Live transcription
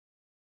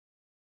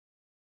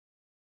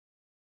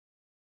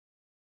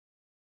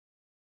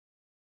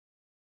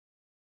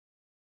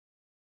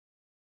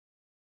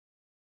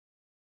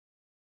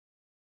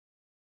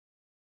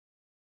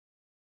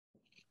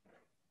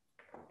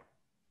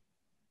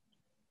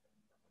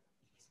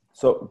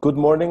So, good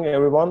morning,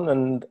 everyone,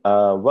 and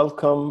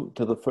welcome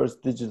to the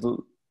first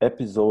digital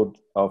episode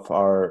of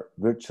our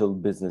virtual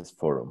business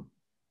forum.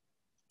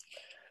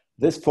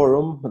 This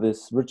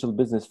virtual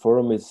business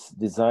forum, is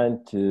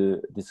designed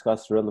to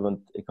discuss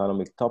relevant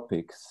economic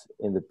topics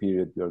in the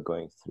period we are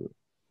going through.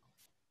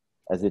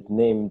 As its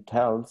name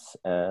tells,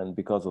 and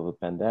because of the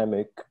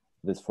pandemic,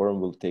 this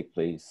forum will take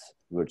place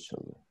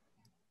virtually.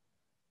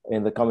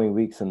 In the coming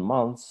weeks and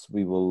months,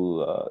 we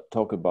will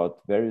talk about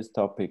various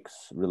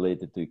topics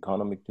related to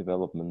economic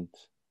development,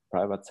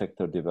 private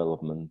sector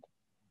development,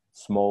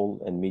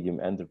 small and medium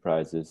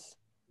enterprises,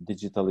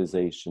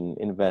 digitalization,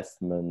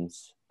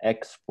 investments,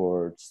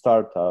 export,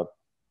 startup,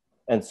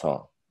 and so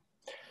on.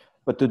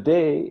 But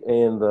today,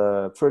 in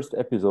the first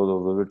episode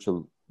of the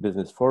Virtual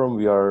Business Forum,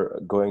 we are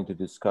going to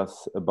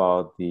discuss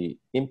about the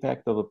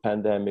impact of the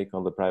pandemic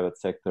on the private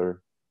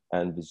sector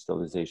and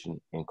digitalization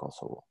in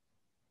Kosovo.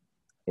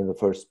 In the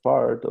first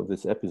part of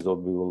this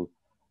episode, we will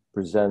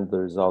present the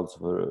results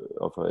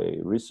of a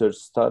research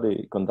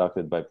study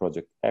conducted by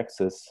Project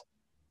ECIKS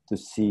to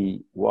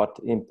see what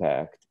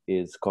impact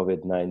is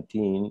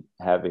COVID-19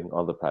 having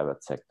on the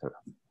private sector.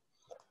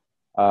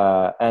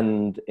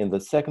 And in the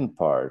second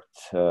part,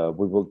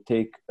 we will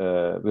take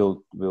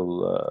the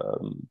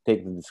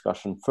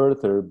discussion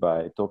further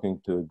by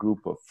talking to a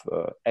group of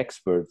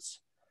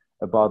experts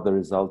about the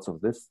results of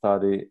this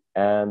study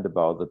and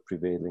about the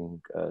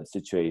prevailing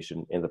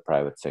situation in the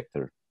private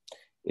sector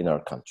in our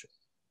country.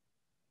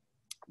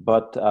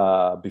 But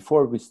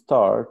before we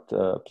start,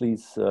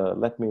 please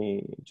let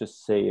me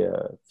just say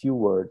a few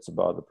words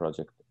about the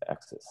Project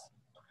ECIKS.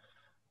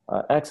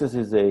 ECIKS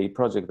is a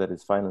project that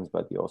is financed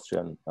by the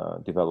Austrian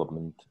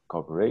Development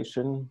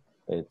Corporation.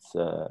 It's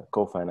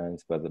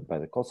co-financed by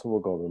the Kosovo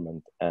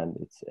government, and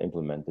it's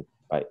implemented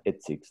by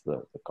ECIKS,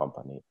 the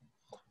company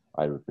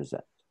I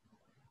represent.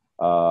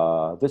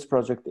 This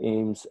project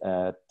aims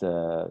at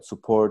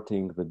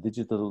supporting the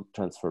digital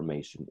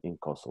transformation in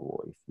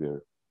Kosovo, if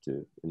we're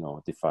to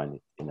define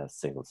it in a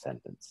single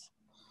sentence.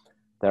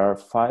 There are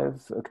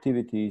 5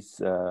 activities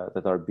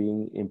that are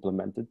being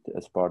implemented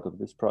as part of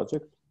this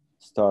project,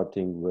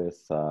 starting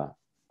with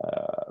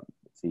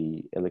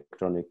the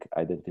electronic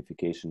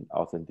identification,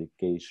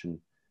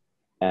 authentication,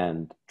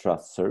 and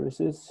trust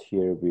services.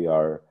 Here we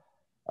are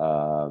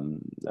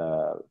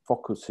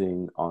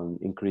focusing on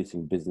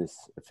increasing business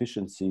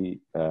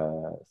efficiency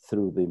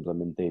through the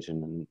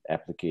implementation and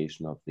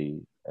application of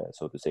the,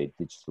 so to say,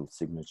 digital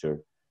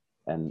signature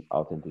and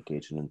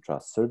authentication and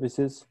trust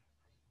services.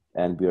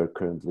 And we are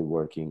currently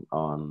working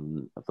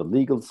on the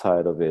legal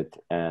side of it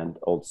and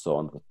also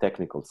on the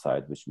technical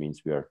side, which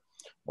means we are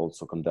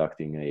also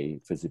conducting a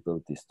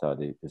feasibility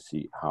study to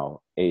see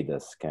how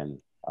EIDAS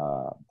can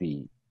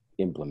be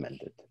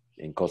implemented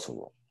in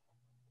Kosovo.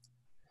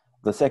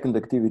 The second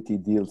activity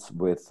deals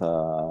with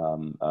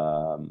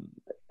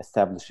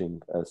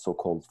establishing a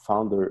so-called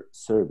founder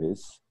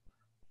service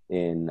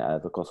in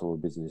the Kosovo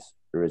Business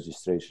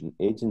Registration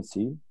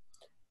Agency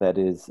that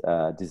is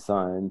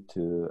designed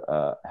to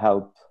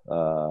help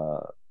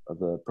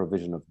the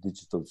provision of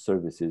digital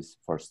services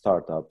for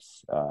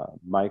startups,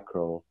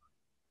 micro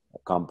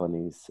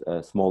companies,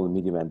 small and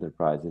medium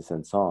enterprises,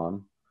 and so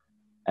on,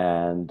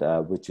 and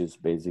which is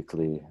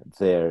basically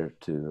there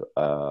to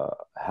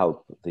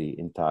help the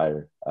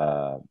entire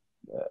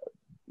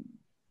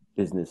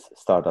business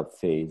startup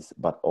phase,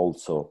 but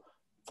also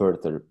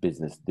further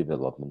business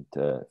development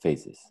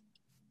phases.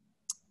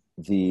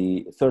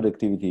 The third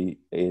activity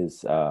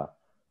is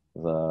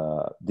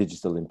the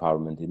Digital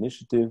Empowerment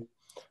Initiative,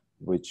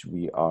 which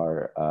we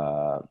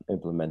are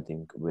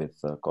implementing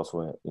with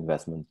Kosovo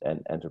Investment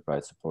and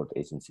Enterprise Support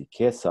Agency,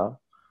 KESA.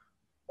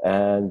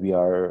 And we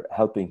are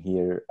helping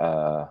here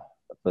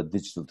the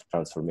digital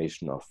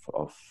transformation of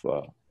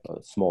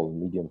small and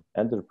medium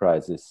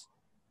enterprises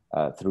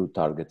through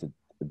targeted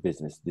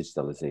business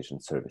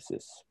digitalization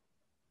services.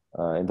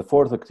 In the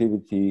fourth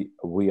activity,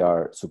 we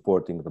are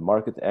supporting the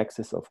market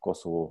access of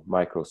Kosovo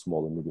micro,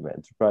 small, and medium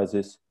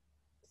enterprises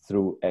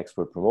through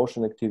export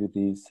promotion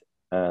activities.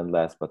 And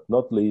last but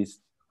not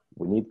least,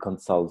 we need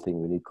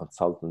consulting, we need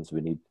consultants,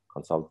 we need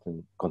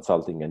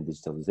consulting and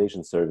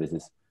digitalization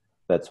services.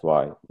 That's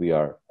why we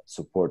are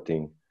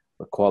supporting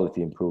the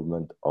quality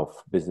improvement of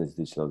business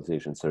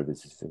digitalization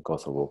services in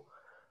Kosovo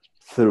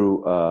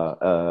through,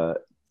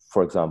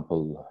 for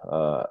example,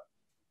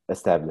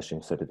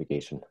 establishing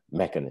certification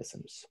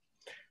mechanisms.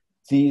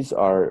 These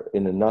are,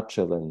 in a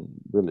nutshell and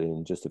really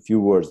in just a few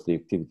words, the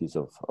activities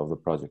of the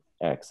Project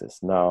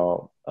ECIKS.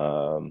 Now,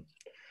 I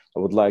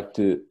would like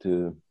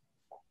to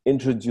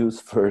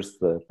introduce first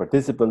the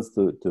participants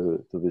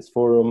to this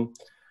forum.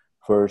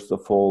 First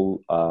of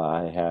all,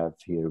 I have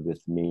here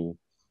with me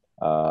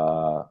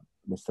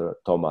Mr.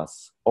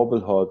 Thomas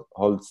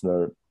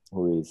Obelholzner,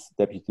 who is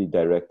Deputy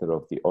Director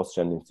of the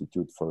Austrian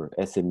Institute for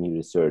SME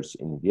Research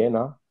in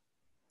Vienna,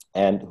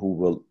 and who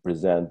will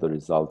present the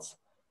results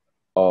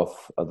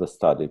of the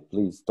study.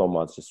 Please,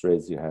 Thomas, just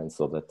raise your hand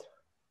so that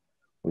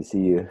we see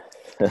you.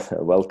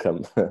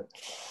 Welcome.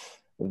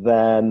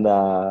 Then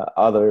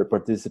other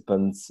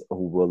participants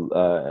who will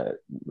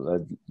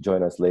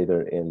join us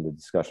later in the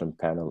discussion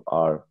panel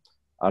are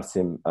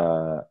Arsim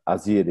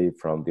Aziri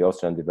from the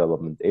Austrian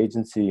Development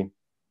Agency,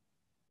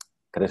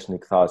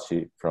 Kreshnik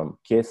Thaci from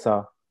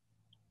KESA,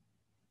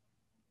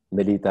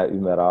 Melita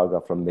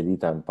Umeraga from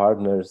Melita and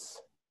Partners,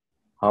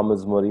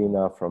 Hamez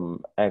Morina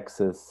from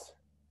Access,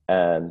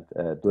 and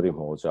Durim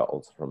Hoja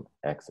also from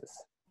Access.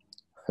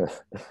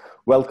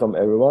 Welcome,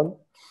 everyone.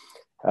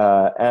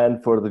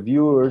 And for the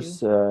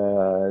viewers,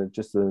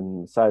 just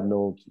a side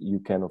note, you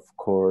can, of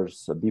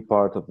course, be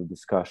part of the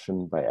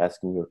discussion by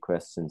asking your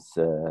questions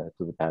to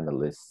the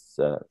panelists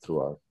through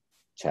our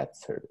chat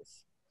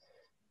service.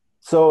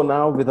 So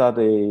now, without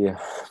a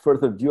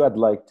further ado, I'd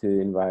like to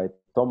invite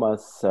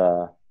Thomas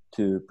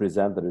to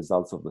present the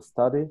results of the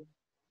study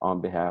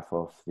on behalf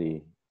of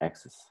the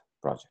Access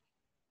project.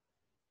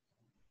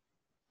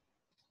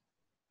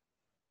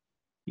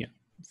 Yeah,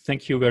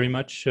 thank you very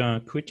much,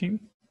 Quitting.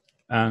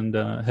 And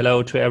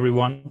hello to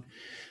everyone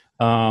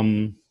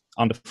on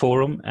the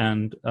forum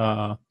and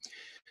the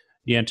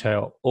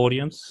entire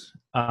audience.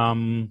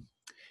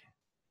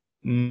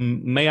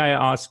 May I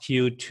ask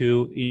you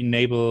to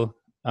enable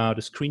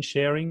the screen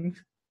sharing?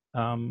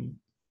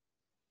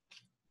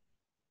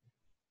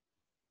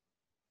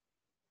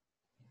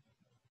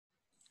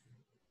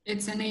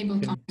 It's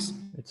enabled, Thomas.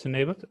 It's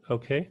enabled,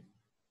 okay.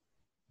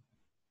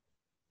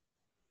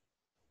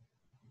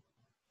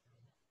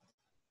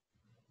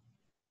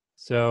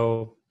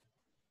 So,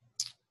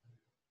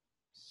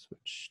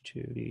 switch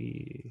to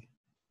the,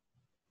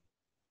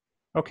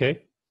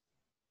 okay.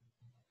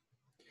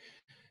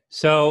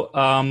 So,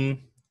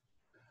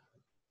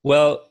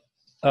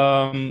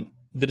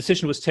 the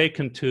decision was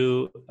taken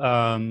to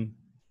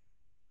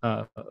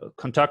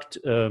conduct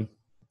a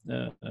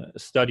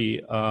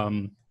study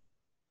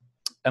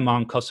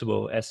among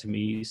Kosovo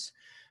SMEs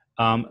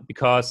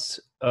because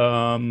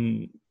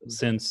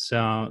since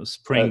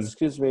spring.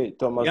 Excuse me,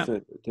 Thomas, Yeah.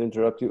 to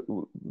interrupt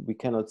you. We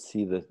cannot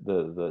see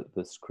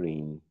the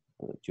screen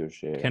that you're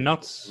sharing.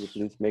 Cannot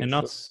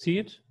sure? see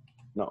it?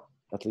 No,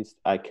 at least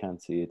I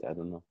can't see it. I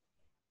don't know.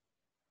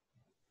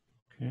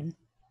 Okay.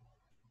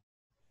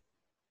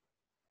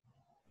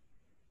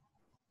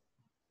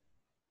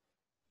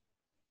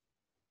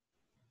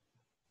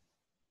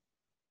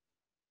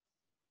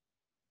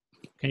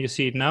 Can you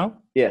see it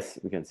now? Yes,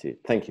 we can see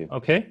it. Thank you.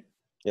 Okay.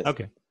 Yes.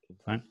 Okay.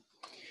 Fine.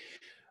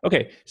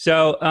 Okay.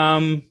 So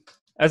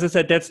as I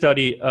said, that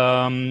study,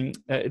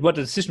 what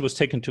the decision was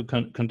taken to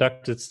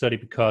conduct that study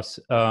because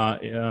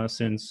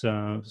since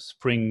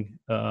spring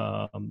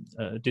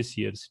this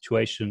year, the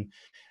situation,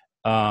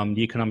 the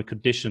economic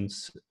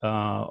conditions,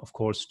 of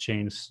course,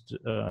 changed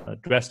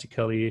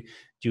drastically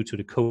due to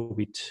the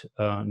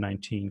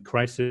COVID-19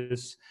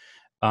 crisis,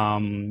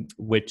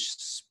 which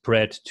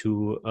spread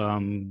to,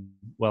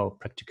 well,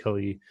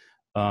 practically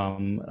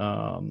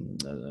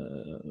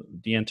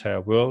the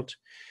entire world.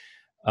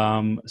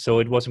 So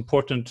it was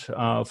important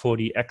for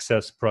the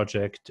Access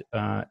project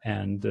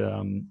and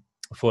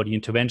for the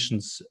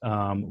interventions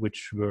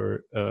which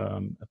were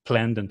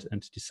planned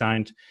and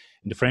designed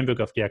in the framework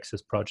of the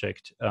Access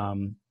project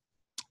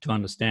to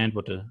understand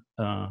what the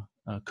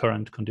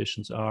current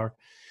conditions are,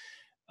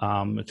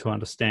 to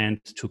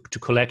understand, to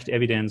collect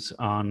evidence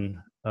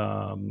on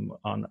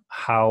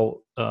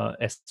how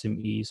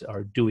SMEs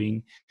are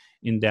doing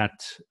in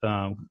that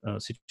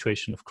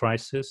situation of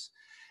crisis.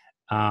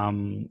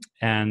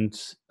 And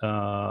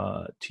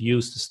to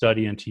use the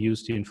study and to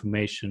use the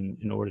information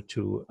in order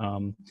to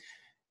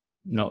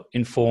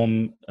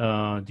inform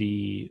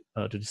the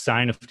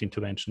design of the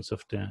interventions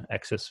of the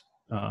Access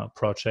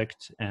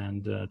project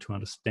and to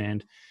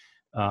understand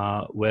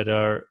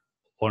whether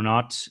or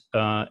not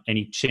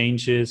any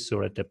changes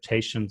or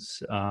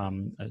adaptations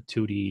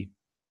to the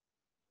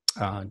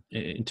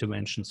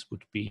interventions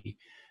would be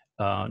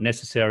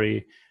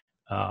necessary,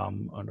 or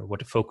what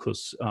the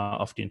focus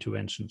of the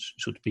interventions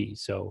should be.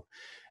 So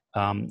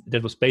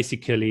that was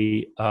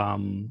basically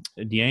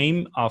the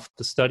aim of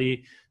the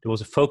study. There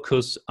was a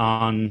focus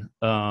on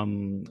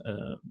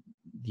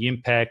the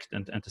impact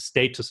and the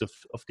status of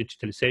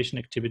digitalization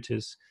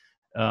activities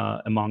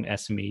among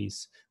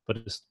SMEs,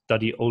 but the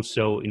study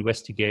also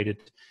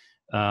investigated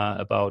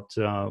about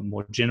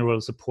more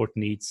general support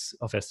needs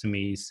of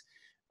SMEs.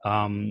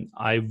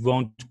 I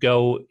won't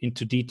go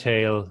into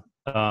detail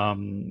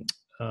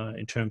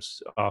in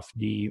terms of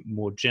the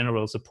more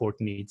general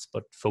support needs,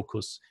 but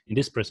focus in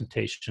this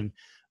presentation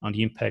on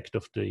the impact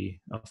of the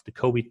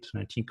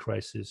COVID-19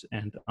 crisis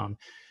and on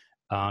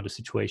the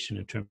situation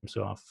in terms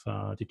of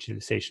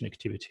digitalization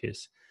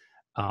activities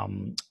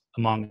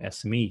among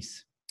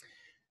SMEs.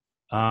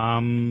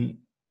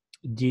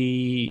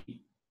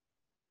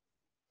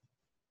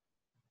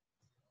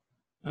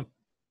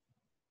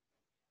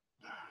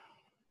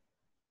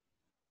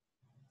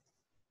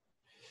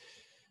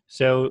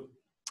 So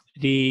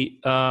the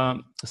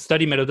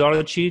study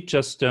methodology,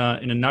 just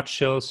in a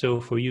nutshell, so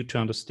for you to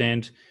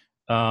understand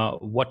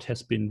what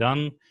has been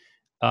done,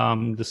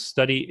 the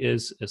study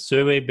is a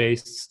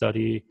survey-based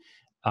study.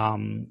 A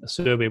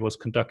survey was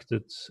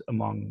conducted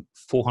among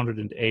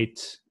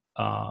 408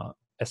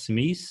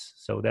 SMEs.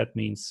 So that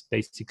means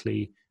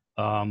basically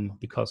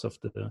because of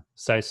the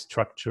size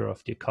structure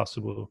of the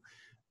Kosovo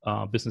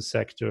business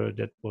sector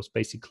that was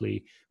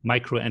basically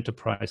micro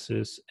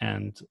enterprises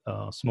and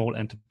small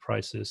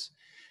enterprises.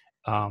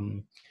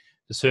 The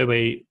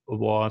survey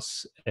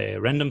was a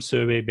random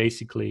survey,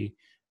 basically,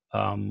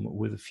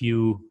 with a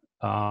few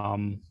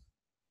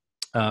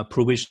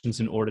provisions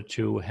in order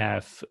to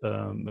have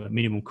a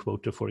minimum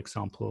quota, for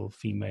example,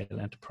 female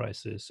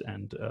enterprises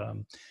and a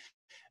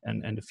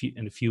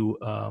few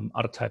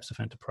other types of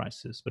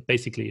enterprises. But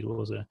basically, it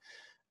was a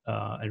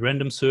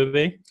random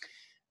survey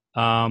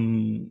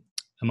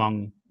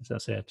among, as I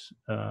said,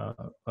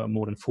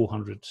 more than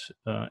 400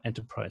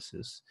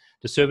 enterprises.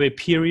 The survey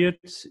period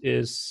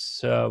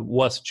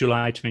was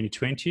July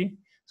 2020.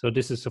 So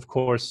this is, of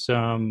course,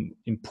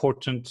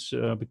 important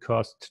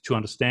because to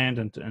understand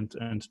and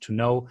to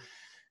know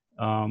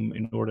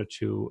in order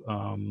to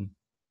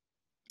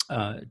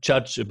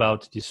judge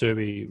about the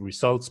survey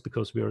results,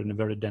 because we are in a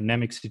very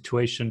dynamic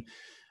situation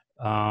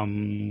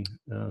in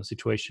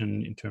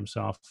terms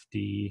of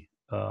the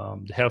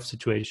health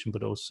situation,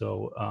 but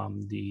also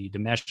the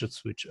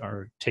measures which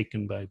are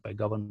taken by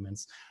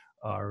governments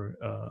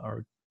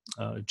are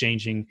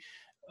changing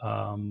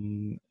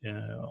on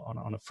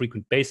a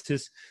frequent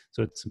basis.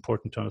 So it's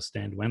important to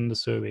understand when the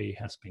survey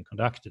has been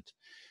conducted.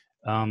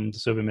 The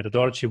survey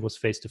methodology was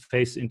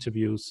face-to-face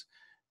interviews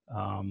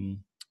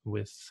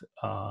with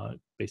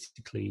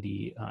basically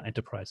the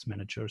enterprise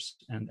managers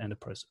and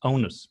enterprise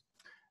owners.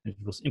 It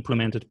was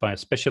implemented by a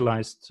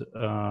specialized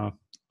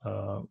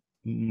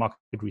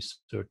market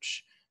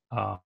research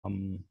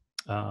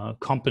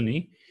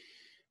company,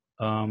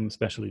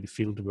 especially the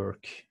field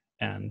work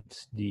and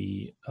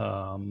the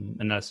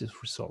analysis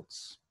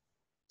results.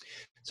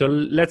 So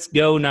let's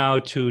go now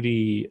to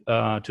the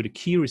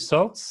key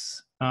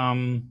results.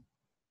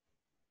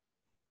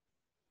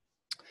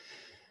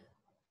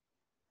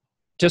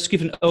 Just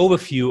give an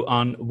overview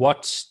on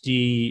what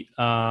the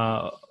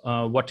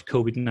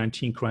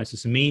COVID-19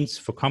 crisis means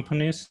for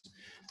companies.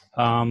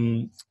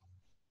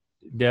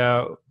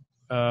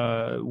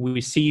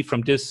 We see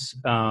from this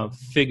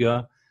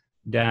figure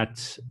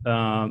that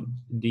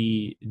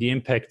the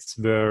impacts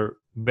were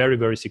very,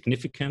 very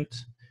significant,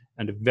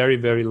 and a very,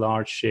 very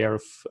large share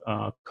of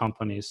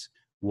companies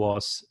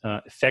was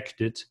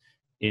affected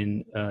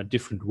in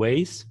different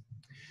ways.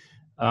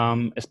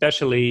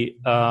 Especially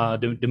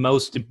the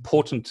most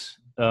important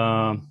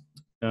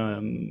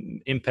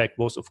impact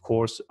was, of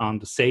course, on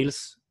the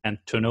sales and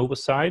turnover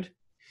side.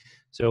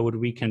 So what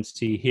we can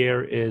see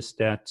here is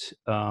that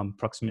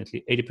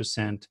approximately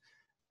 80%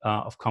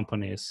 of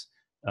companies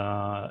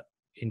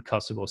in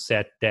Kosovo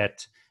said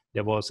that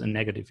there was a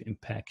negative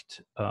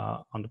impact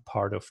on the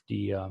part of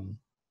the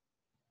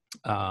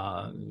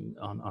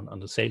on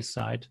the sales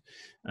side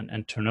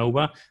and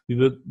turnover. We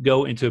will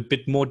go into a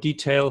bit more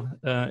detail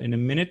in a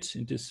minute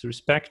in this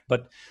respect,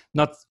 but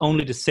not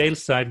only the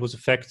sales side was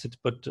affected,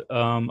 but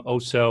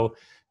also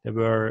there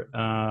were,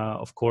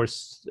 of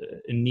course,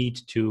 a need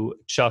to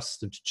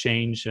adjust and to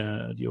change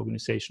the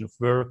organization of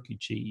work,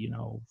 e.g.,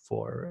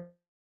 for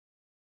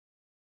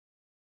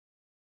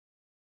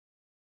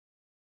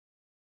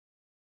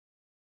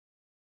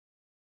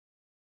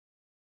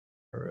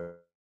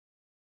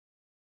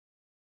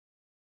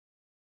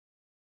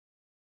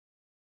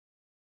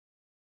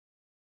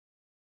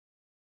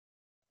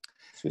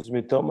Excuse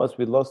me, Thomas,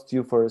 we lost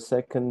you for a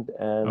second,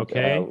 and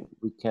okay.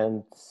 We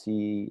can't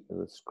see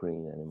the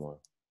screen anymore.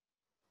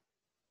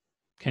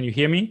 Can you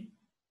hear me?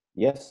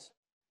 Yes.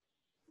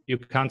 You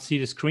can't see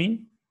the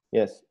screen?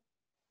 Yes.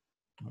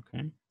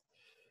 Okay.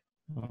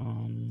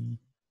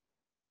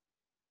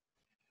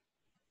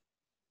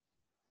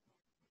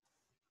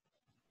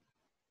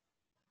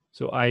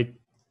 So I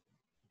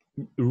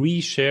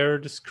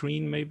reshare the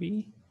screen,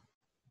 maybe?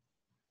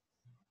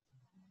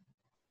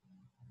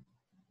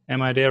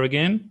 Am I there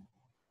again?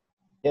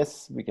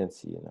 Yes, we can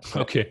see you now.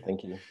 Okay.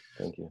 Thank you.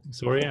 Thank you.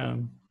 Sorry.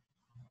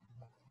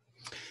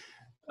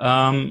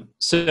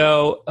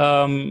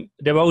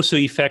 There were also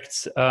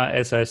effects,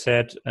 as I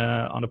said,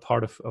 on the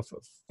part of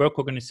work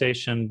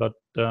organization, but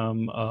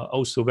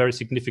also very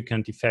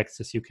significant effects.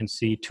 As you can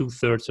see,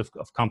 2/3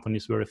 of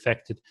companies were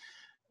affected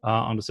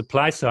on the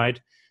supply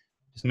side.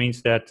 This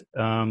means that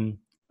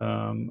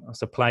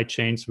supply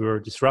chains were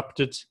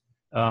disrupted,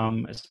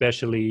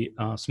 especially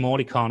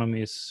small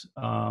economies,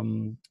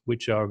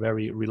 which are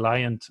very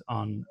reliant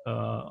on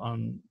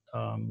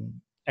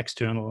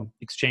external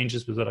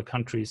exchanges with other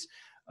countries,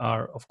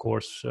 are of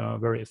course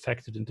very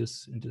affected in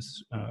this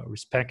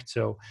respect.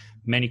 So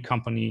many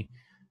companies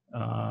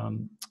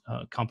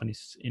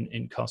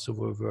in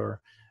Kosovo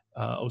were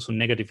also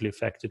negatively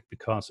affected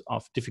because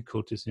of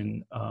difficulties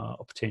in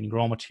obtaining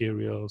raw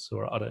materials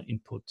or other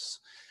inputs.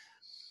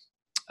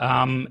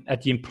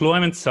 At the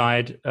employment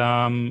side,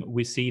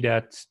 we see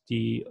that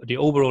the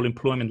overall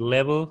employment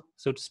level,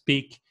 so to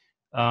speak,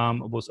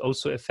 was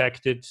also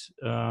affected.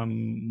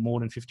 More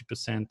than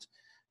 50%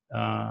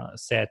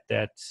 said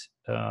that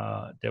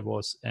there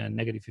was a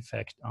negative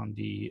effect on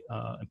the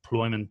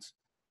employment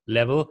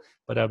level,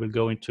 but I will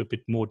go into a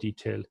bit more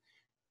detail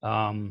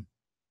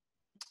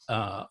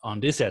on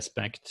this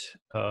aspect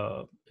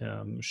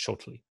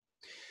shortly.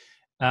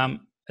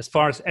 As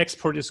far as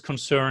export is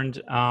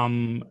concerned,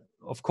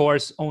 of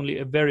course, only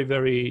a very,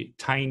 very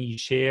tiny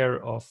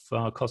share of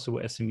Kosovo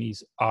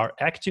SMEs are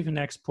active in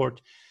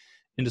export.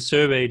 In the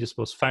survey, this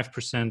was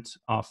 5%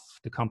 of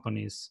the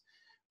companies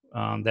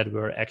that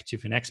were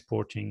active in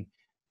exporting.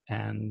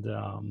 And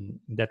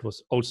that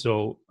was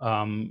also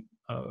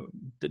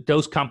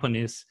those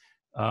companies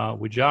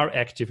which are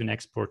active in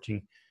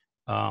exporting,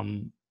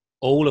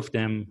 all of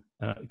them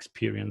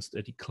experienced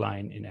a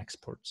decline in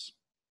exports.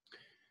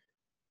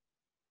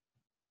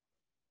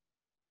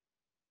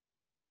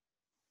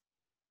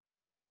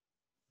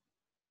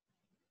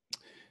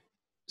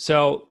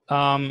 So,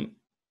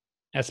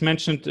 as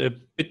mentioned, a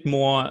bit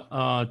more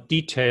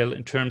detail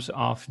in terms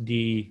of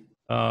the,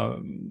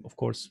 of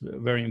course,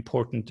 very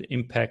important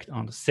impact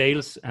on the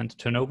sales and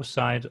turnover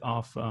side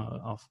of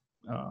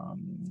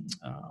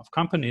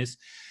companies.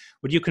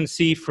 What you can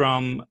see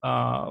from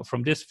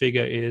this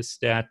figure is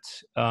that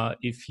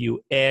if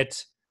you add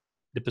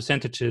the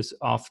percentages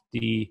of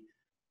the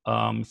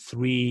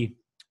three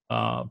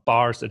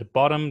bars at the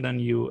bottom, then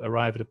you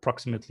arrive at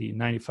approximately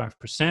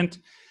 95%.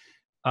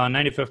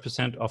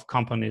 95% of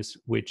companies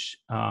which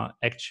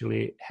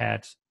actually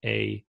had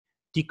a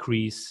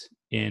decrease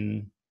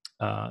in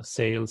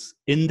sales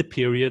in the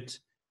period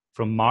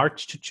from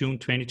March to June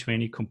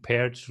 2020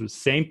 compared to the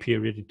same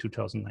period in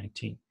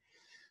 2019.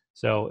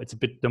 So it's a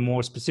bit the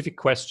more specific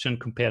question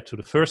compared to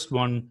the first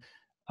one.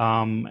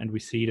 And we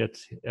see that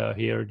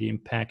here the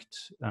impact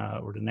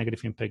or the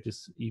negative impact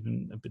is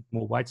even a bit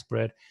more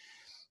widespread.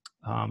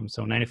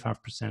 So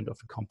 95% of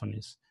the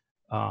companies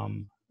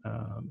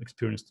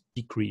experienced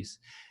decrease.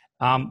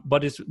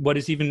 But what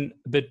is even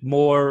a bit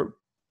more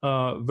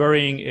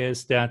worrying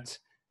is that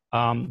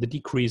the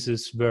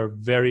decreases were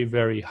very,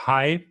 very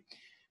high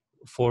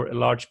for a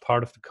large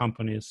part of the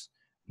companies.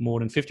 More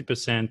than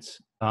 50%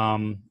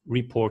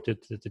 reported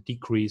that the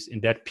decrease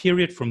in that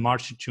period from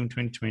March to June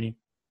 2020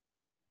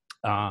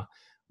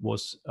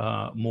 was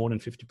more than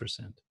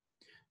 50%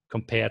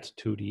 compared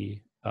to the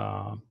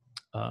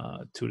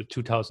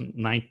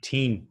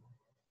 2019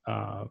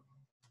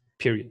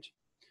 period.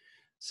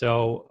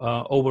 So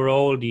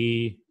overall,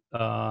 the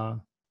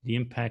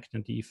impact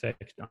and the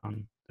effect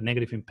on the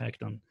negative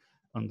impact on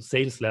the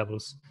sales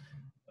levels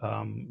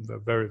were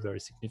very, very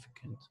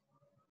significant.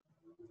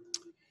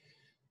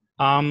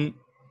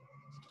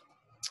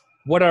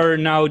 What are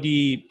now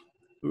the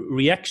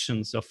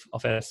reactions of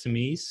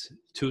SMEs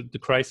to the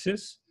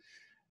crisis?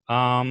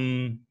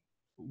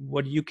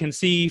 What you can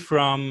see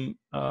from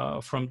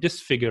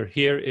this figure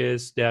here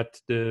is that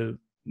the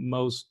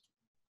most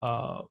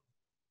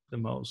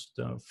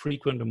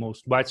frequent, the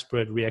most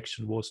widespread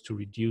reaction was to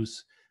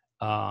reduce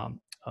the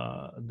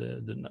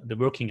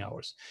working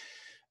hours.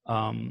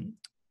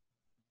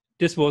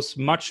 This was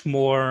much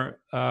more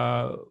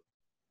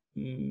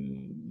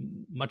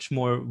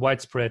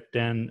widespread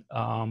than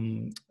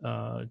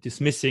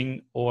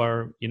dismissing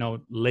or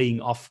laying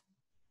off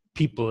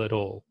people at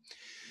all.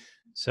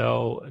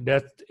 So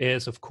that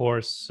is, of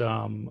course,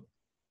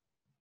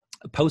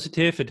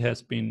 positive. It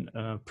has been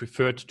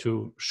preferred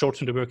to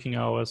shorten the working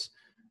hours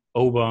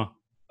over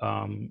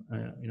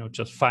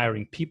just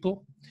firing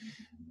people.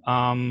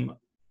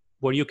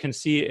 What you can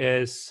see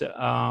is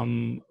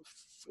in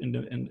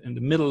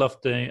the middle of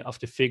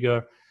the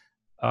figure,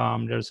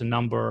 there's a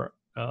number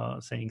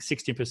saying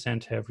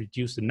 60% have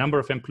reduced the number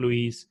of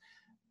employees.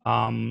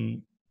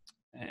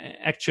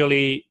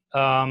 Actually,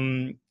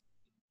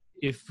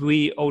 if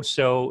we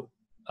also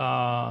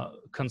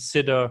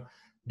consider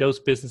those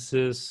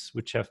businesses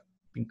which have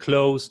been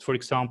closed, for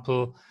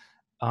example,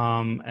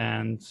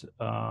 and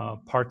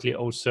partly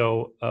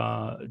also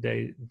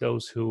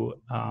those who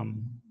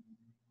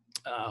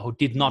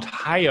did not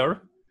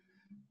hire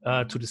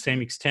to the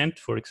same extent,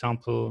 for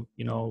example,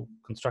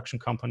 construction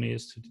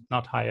companies who did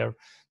not hire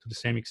to the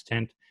same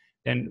extent,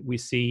 then we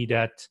see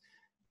that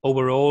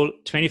overall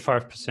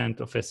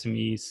 25% of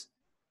SMEs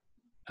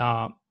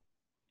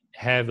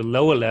have a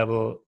lower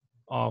level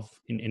of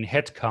in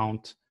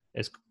headcount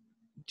as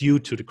due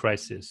to the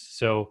crisis.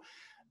 So,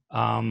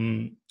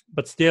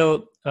 but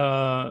still,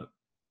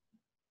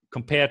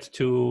 compared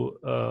to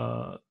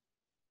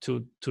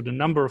the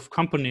number of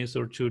companies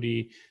or to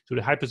the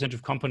high percentage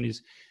of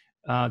companies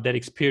that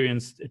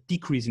experienced a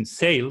decrease in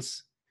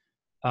sales,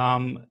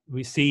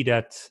 we see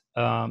that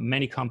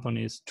many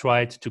companies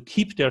tried to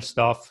keep their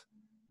staff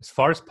as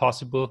far as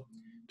possible,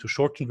 to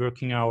shorten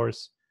working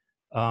hours.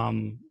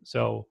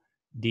 So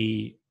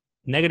the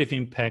negative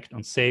impact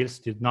on sales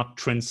did not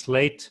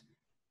translate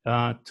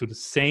to the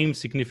same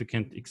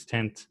significant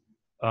extent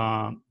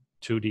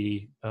to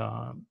the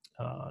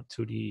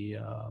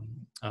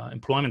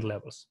employment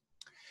levels.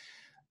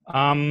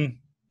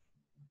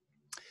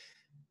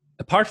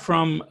 Apart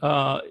from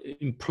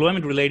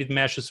employment-related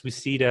measures, we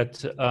see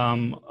that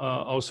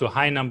also a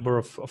high number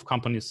of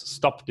companies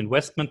stopped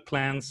investment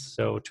plans.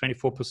 So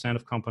 24%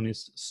 of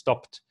companies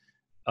stopped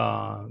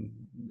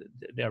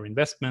their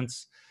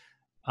investments,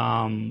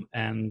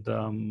 and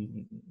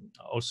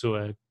also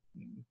a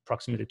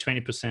approximately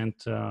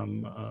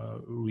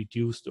 20%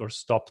 reduced or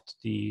stopped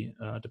the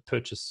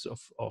purchase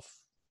of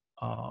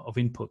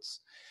inputs.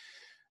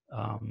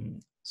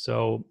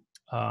 So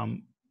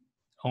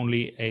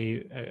only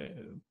a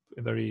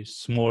very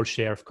small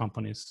share of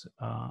companies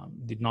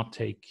did not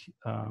take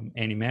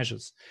any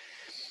measures.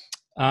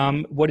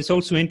 What is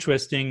also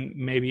interesting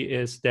maybe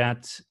is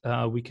that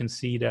we can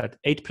see that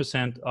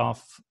 8%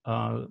 of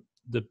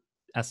the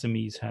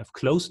SMEs have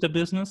closed their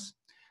business.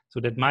 So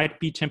that might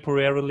be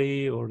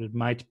temporarily, or it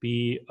might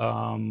be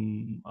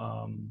on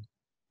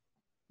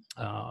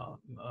the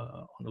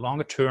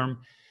longer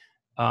term.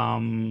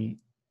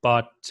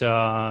 But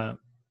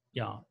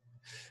yeah,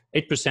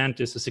 8%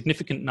 is a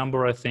significant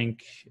number, I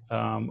think,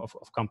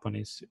 of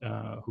companies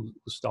who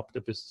stop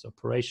their business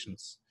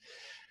operations.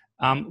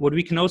 What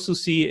we can also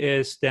see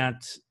is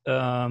that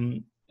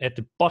at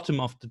the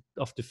bottom of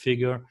the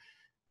figure,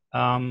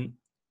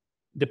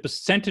 the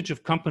percentage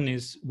of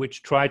companies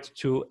which tried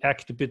to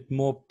act a bit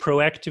more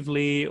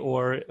proactively,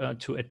 or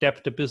to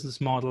adapt the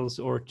business models,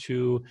 or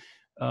to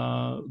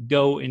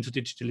go into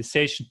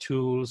digitalization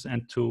tools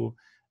and to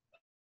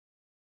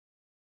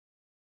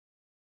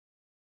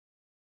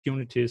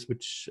opportunities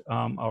which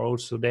are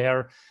also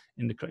there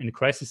in the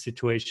crisis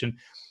situation,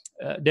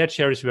 that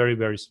share is very,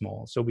 very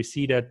small. So we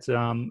see that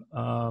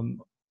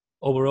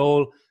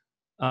overall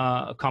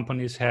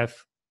companies have,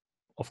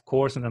 of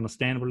course, and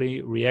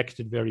understandably,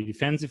 reacted very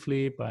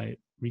defensively by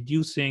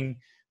reducing,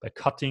 by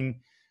cutting,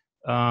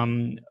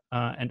 and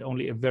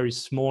only a very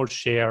small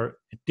share,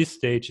 at this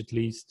stage at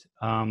least,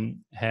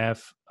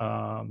 have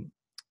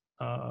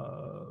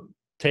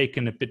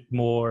taken a bit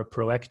more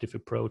proactive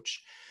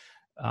approach,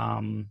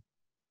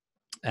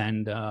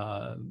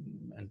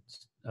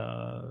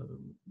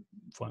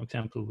 for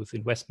example, with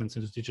investments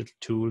into digital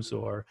tools,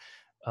 or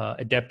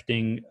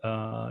adapting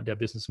their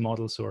business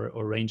models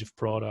or range of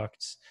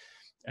products,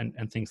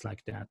 and things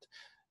like that.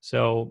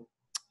 So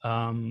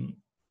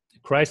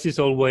crisis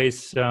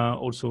always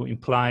also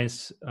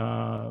implies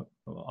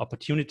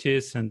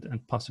opportunities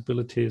and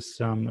possibilities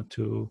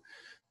to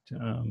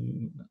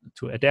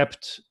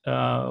adapt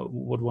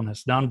what one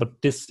has done.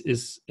 But this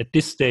is, at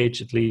this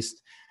stage at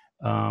least,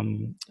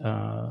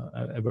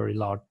 a very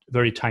large,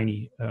 very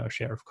tiny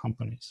share of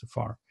companies so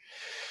far.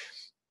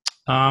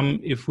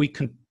 If we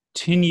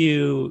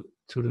continue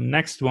to the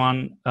next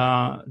one,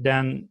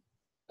 then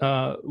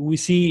we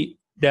see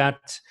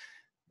that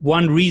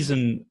one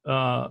reason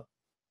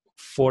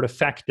for the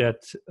fact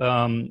that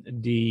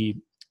the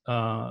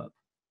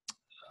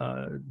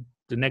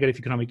negative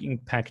economic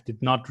impact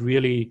did not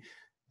really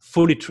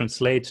fully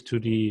translate to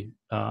the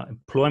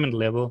employment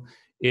level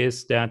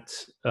is that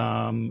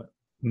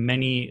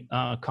many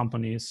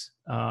companies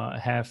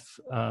have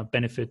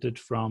benefited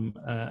from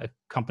a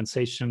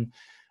compensation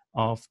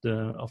of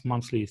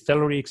monthly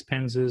salary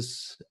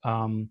expenses.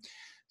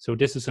 So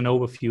this is an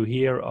overview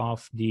here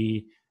of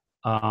the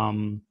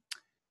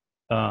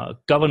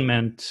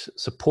government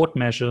support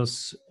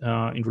measures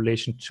in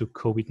relation to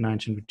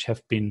COVID-19, which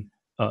have been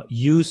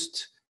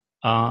used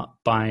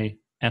by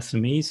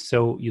SMEs.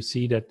 So you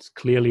see that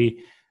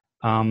clearly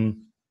that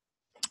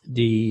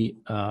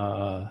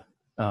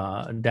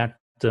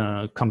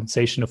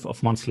compensation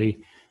of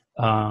monthly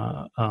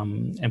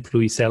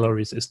employee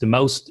salaries is the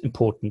most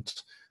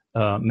important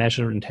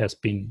measure, and has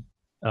been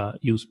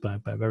used by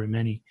very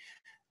many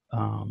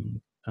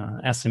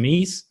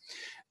SMEs.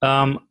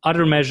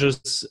 Other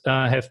measures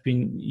have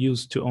been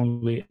used to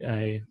only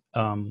a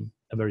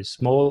very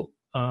small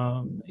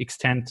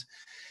extent.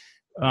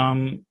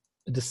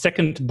 The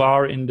second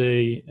bar in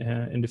the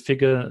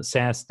figure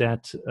says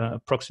that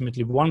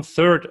approximately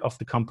 1/3 of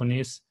the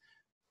companies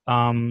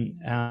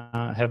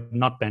have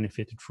not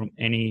benefited from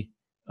any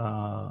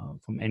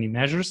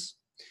measures,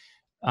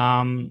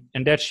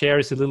 and that share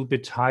is a little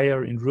bit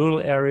higher in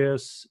rural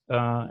areas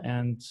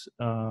and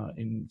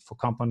for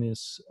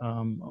companies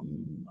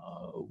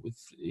with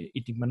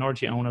ethnic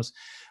minority owners. I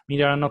mean,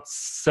 there are not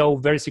so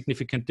very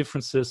significant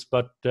differences,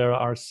 but there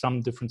are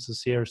some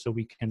differences here. So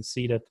we can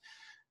see that,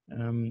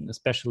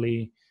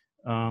 especially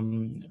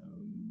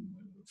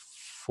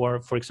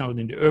for example,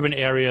 in the urban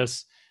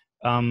areas,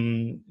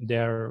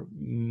 there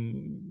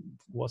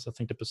was, I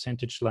think, the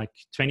percentage like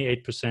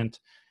 28%.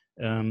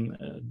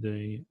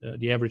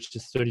 The average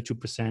is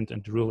 32%,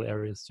 and the rural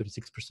areas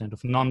 36%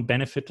 of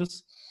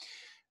non-benefiters.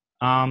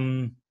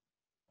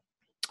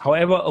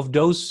 However, of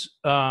those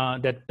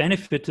that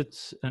benefited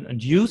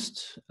and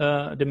used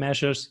the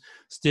measures,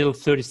 still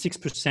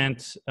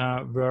 36%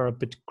 were a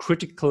bit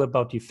critical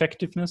about the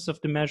effectiveness of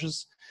the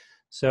measures.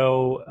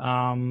 So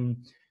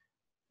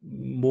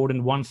more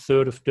than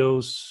 1/3 of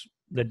those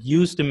that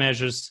used the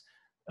measures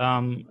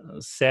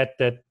said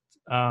that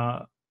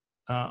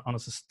on a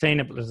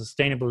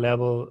sustainable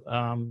level,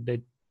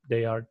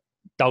 they are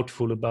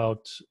doubtful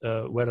about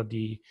whether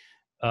the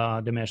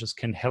measures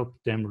can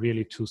help them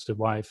really to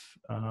survive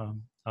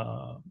on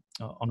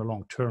a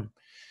long term.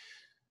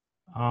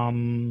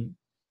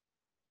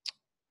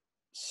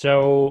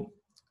 So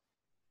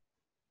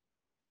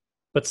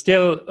but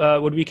still,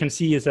 what we can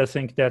see is, I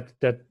think that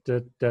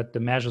the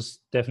measures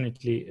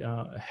definitely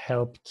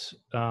helped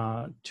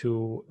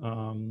to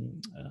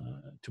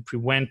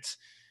prevent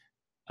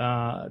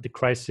the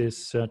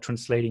crisis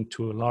translating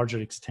to a larger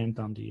extent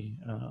on the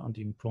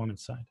employment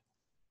side.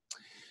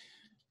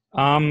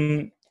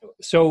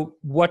 So,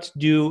 what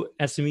do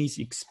SMEs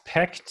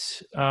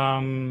expect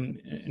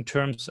in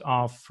terms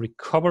of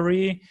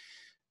recovery?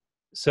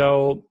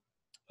 So,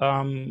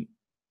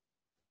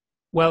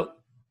 well,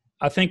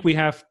 I think we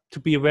have to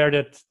be aware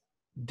that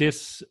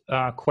this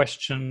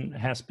question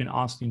has been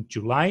asked in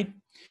July.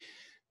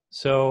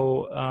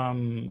 So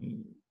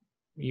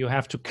you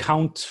have to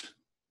count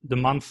the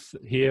month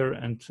here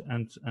and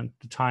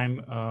the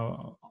time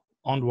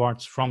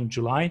onwards from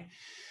July.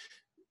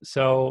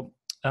 So,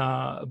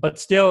 but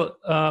still,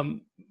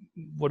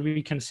 what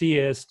we can see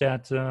is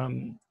that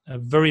a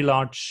very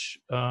large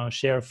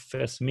share of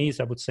SMEs,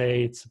 I would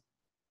say it's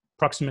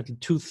approximately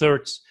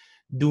 2/3,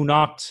 do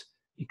not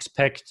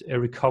expect a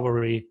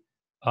recovery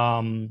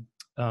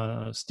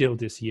still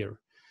this year.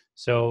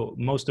 So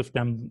most of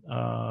them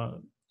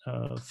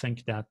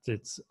think that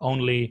it's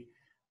only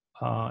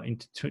in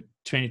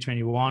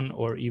 2021,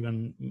 or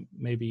even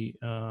maybe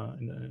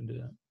in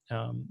the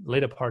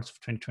later parts of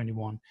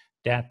 2021,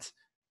 that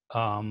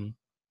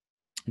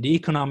the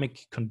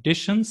economic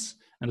conditions,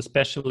 and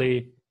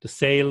especially the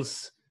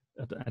sales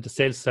at the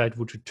sales side,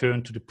 would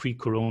return to the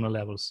pre-corona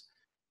levels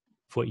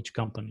for each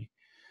company.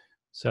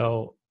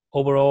 So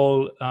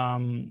overall,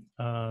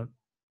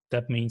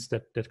 that means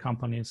that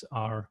companies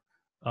are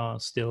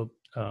still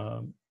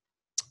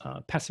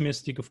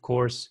pessimistic, of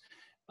course,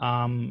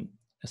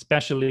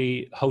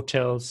 especially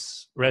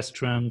hotels,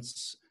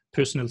 restaurants,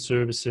 personal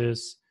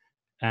services,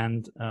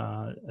 and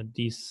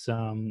these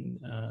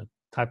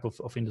type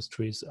of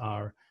industries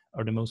are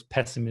the most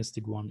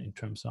pessimistic one in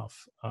terms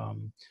of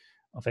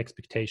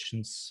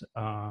expectations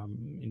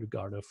in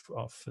regard of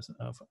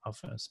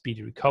a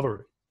speedy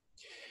recovery.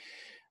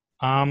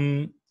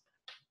 I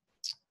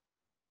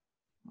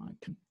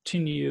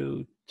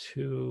continue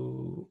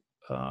to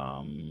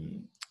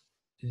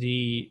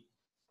the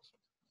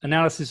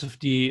analysis of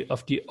the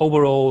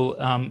overall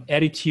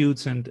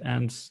attitudes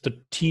and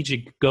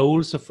strategic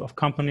goals of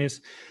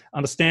companies.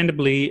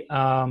 Understandably,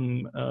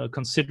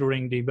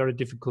 considering the very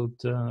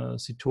difficult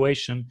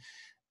situation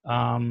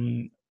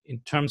in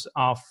terms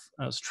of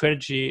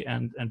strategy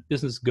and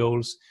business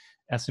goals,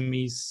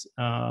 SMEs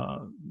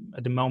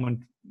at the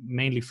moment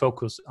mainly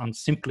focus on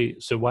simply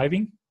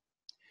surviving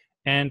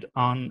and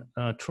on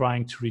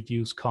trying to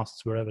reduce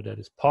costs wherever that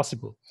is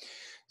possible.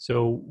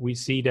 So we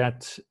see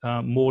that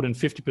more than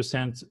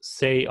 50%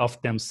 say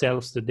of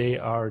themselves that they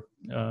are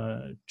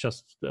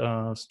just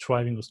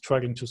striving or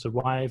struggling to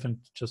survive and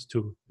just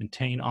to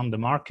maintain on the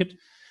market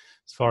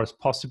as far as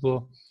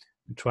possible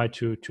and try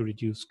to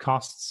reduce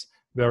costs.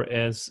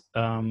 Whereas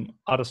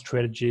other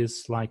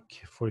strategies,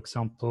 like, for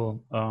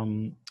example,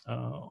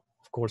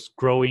 of course,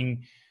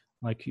 growing,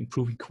 like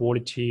improving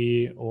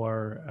quality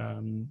or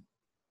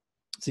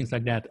things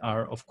like that,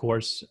 are, of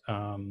course,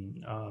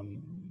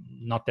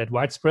 not that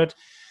widespread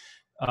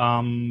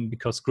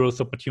because growth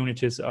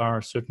opportunities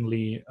are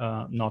certainly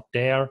not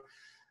there.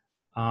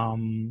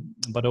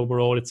 But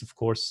overall, it's, of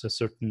course, a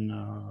certain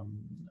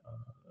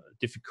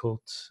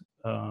difficult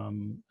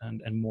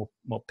and more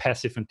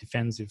passive and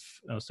defensive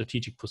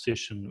strategic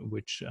position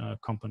which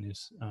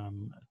companies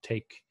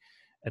take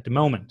at the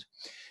moment.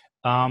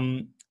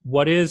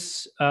 What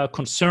is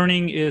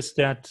concerning is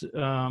that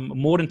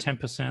more than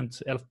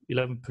 10%,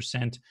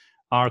 11%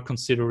 are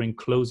considering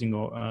closing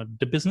or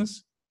the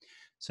business.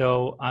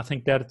 So I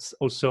think that's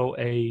also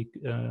a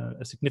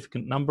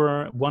significant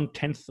number.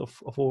 1/10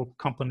 of all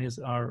companies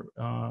are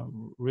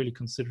really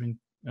considering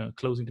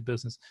closing the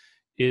business.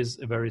 Is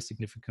a very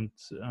significant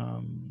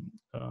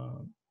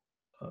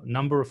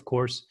number, of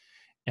course,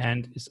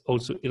 and is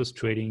also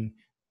illustrating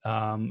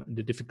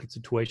the difficult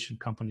situation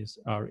companies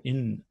are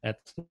in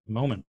at the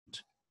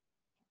moment.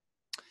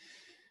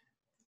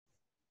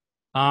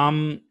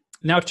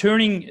 Now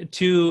turning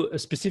to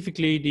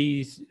specifically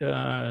the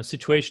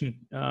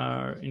situation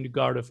in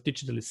regard of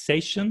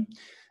digitalization.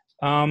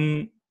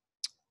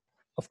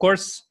 Of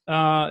course,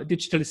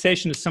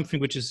 digitalization is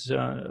something which is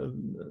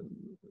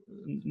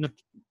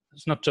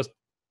not just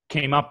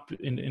came up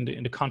in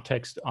the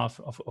context of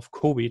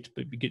COVID,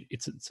 but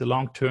it's a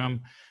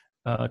long-term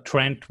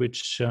trend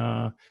which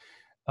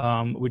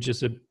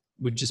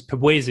is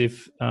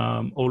pervasive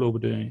all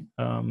over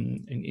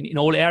in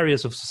all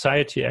areas of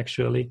society,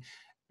 actually,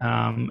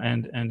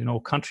 and in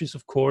all countries,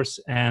 of course.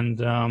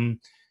 And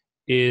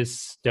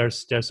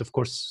there's of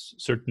course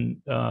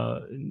certain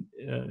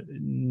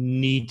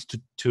need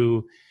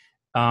to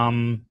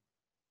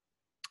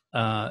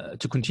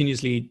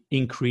continuously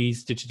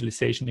increase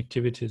digitalization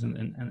activities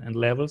and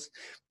levels.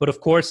 But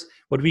of course,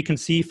 what we can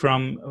see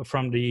from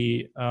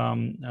the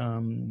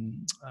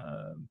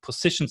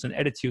positions and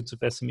attitudes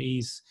of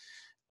SMEs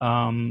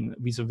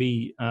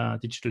vis-a-vis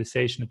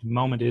digitalization at the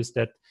moment is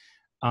that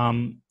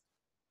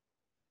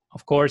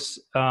Of course,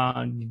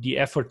 the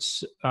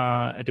efforts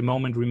at the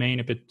moment remain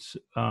a bit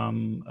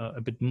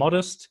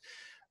modest.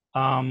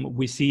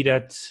 We see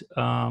that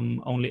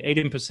only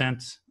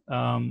 18%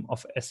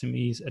 of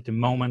SMEs at the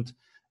moment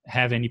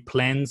have any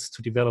plans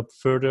to develop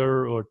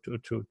further or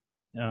to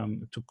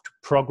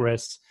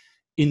progress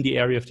in the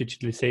area of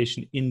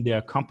digitalization in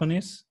their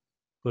companies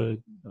for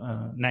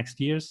next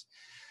years.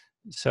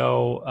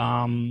 So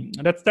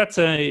that's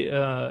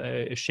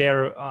a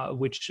share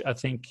which I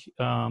think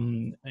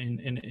in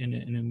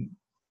a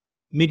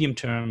medium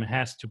term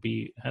has to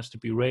be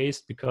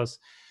raised, because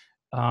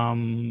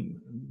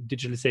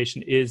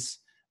digitalization is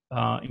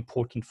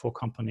important for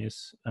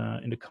companies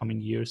in the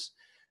coming years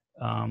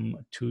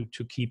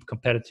to keep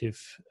competitive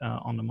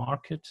on the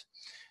market.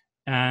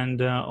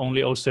 And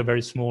only also a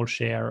very small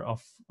share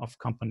of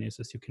companies,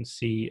 as you can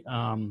see,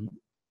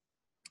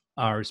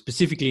 are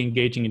specifically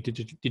engaging in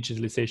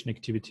digitalization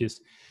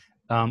activities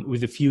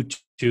with a view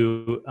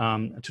to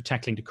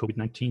tackling the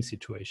COVID-19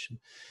 situation.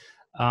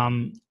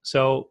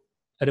 So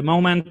at the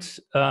moment,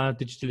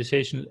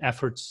 digitalization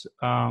efforts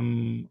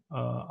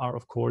are,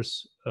 of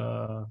course,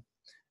 a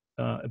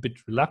bit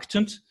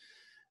reluctant.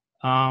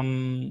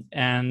 However,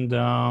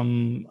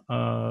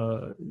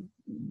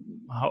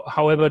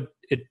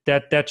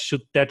 that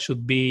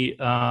should be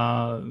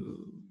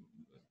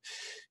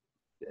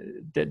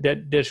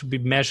that there should be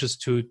measures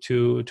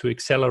to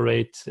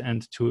accelerate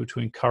and to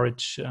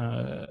encourage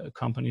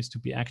companies to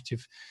be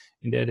active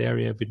in that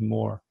area a bit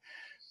more.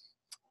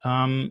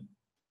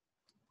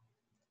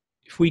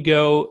 If we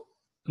go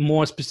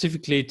more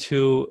specifically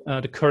to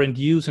the current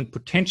use and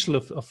potential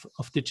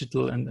of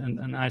digital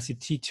and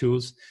ICT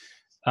tools,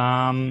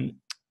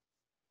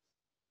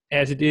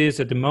 as it is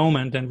at the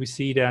moment, and we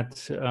see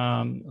that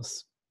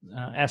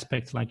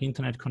aspects like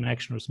internet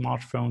connection or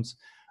smartphones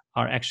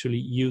are actually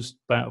used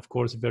by, of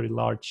course, a very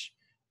large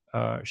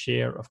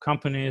share of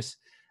companies,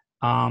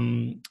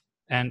 and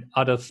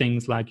other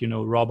things like,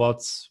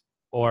 robots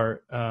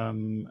or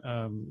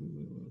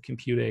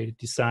computer-aided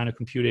design or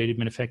computer-aided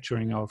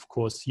manufacturing are, of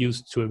course,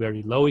 used to a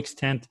very low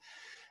extent,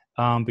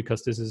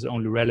 because this is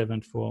only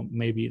relevant for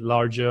maybe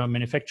larger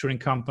manufacturing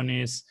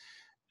companies.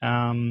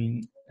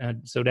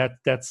 So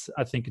that's,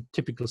 I think, a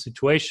typical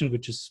situation,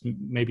 which is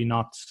maybe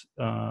not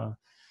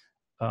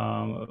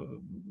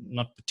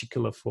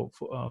particular for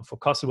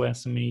Kosovo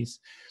SMEs.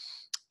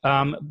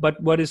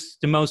 But what is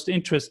the most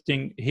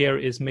interesting here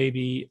is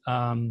maybe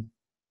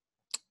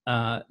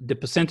the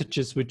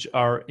percentages which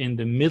are in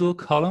the middle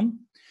column,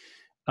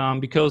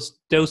 because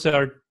these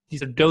are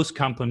those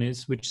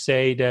companies which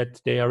say that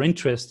they are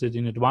interested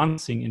in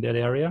advancing in that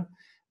area,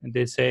 and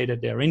they say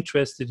that they are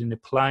interested in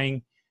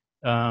applying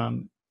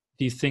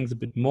these things a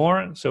bit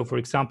more. So, for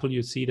example,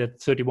 you see that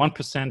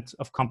 31%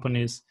 of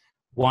companies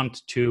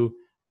want to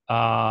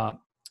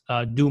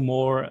do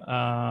more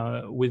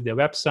with their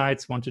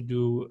websites, want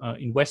to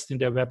invest in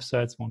their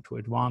websites, want to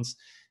advance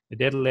the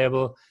data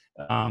level.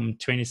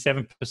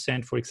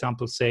 27%, for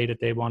example, say that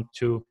they want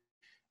to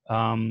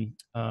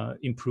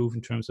improve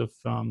in terms of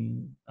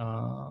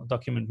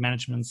document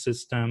management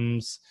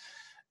systems.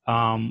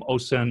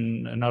 Also,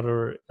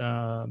 another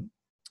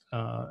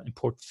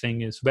important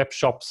thing is web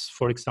shops,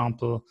 for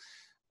example.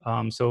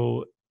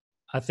 So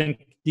I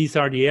think these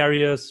are the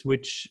areas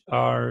which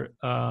are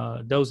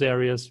those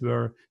areas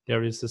where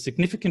there is a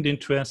significant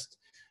interest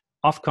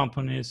of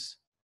companies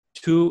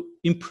to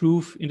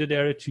improve in that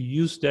area, to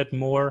use that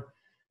more.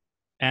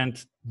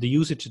 And the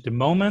usage at the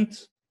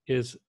moment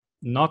is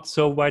not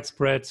so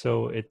widespread.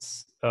 So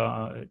it's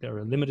there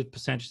are limited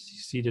percentages. You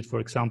see that, for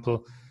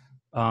example,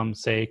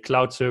 say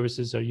cloud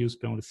services are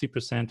used by only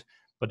 3%,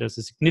 but there's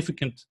a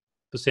significant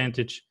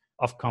percentage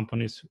of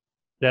companies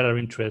that are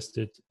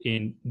interested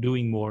in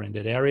doing more in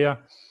that area.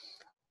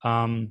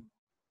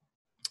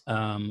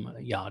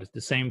 It's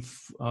the same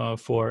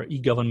for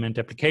e-government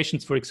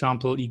applications, for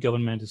example.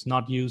 E-government is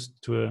not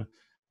used to a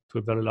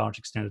very large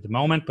extent at the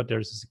moment, but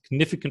there's a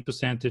significant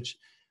percentage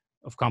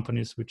of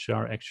companies which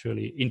are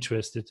actually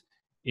interested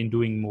in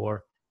doing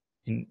more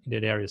in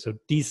that area. So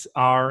these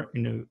are,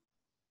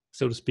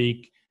 so to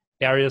speak,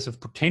 areas of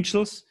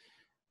potentials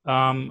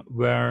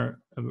where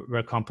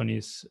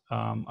companies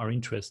are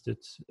interested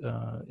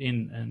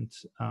in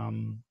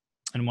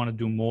and want to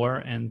do more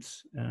and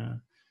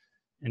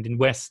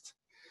invest.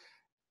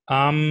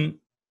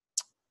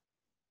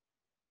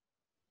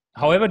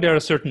 However, there are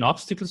certain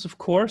obstacles, of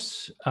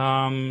course,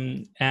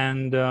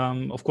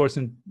 of course,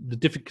 in the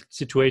difficult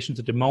situations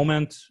at the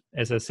moment,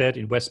 as I said,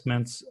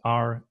 investments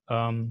are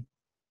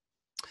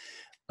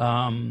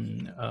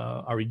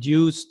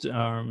reduced,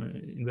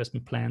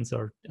 investment plans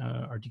are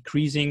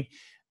decreasing,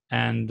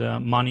 and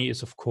money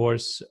is, of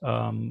course,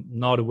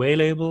 not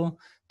available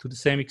to the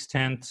same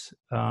extent.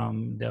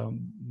 There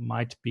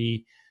might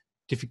be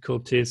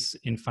difficulties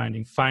in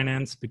finding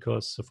finance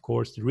because, of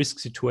course, the risk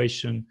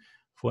situation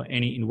for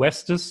any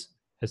investors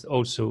has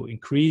also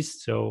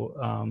increased. So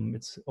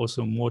it's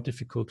also more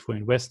difficult for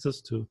investors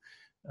to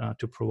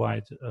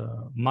provide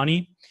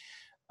money.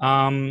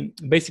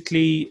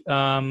 Basically,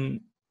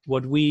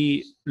 what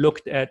we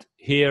looked at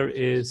here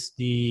is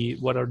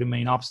what are the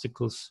main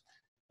obstacles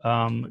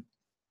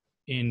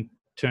in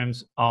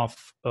terms of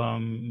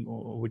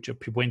which are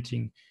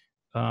preventing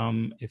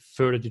a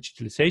further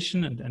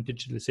digitalization and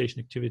digitalization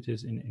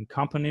activities in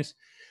companies.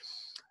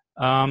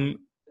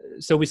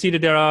 So we see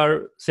that there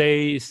are,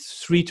 say,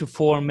 3 to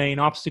 4 main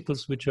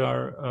obstacles, which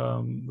are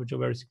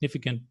very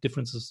significant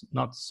differences.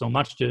 Not so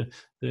much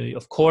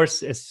of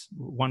course, as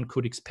one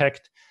could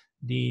expect,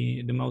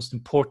 the most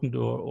important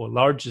or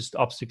largest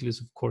obstacle is,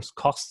 of course,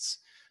 costs.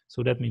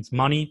 So that means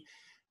money,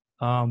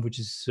 which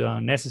is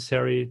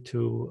necessary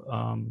to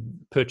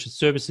purchase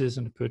services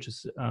and to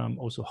purchase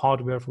also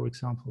hardware, for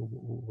example,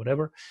 or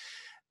whatever.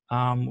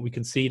 We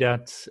can see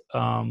that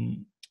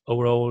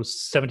overall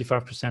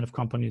 75% of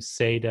companies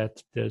say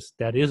that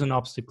that is an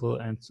obstacle,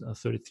 and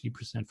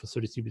 33% for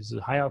 33% is a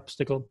high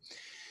obstacle.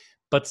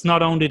 But it's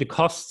not only the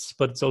costs,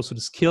 but it's also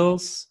the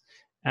skills.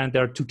 And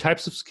there are 2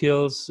 types of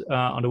skills.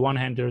 On the one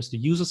hand, there's the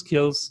user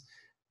skills.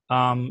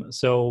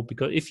 So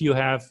because if you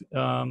have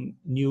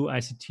new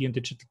ICT and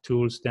digital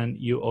tools, then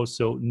you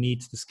also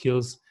need the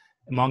skills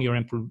among your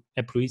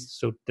employees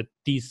so that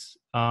these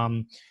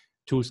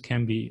tools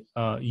can be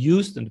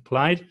used and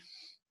applied.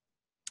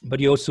 But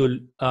you also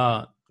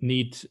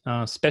need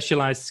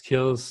specialized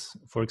skills.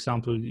 For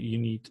example, you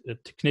need a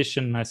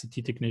technician, an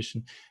ICT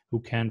technician, who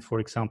can, for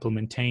example,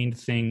 maintain the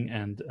thing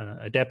and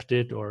adapt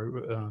it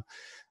or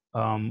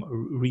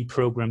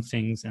reprogram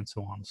things and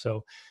so on.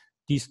 So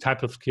these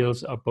type of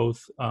skills are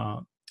both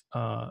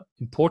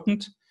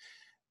important.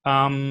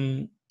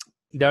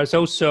 There's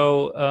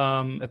also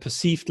a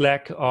perceived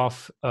lack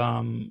of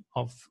I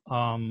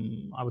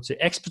would say,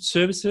 expert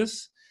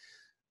services.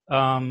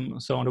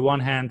 So on the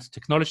one hand,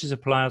 technology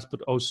suppliers,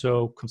 but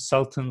also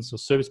consultants or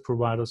service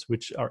providers,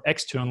 which are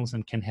externals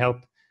and can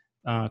help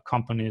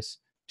companies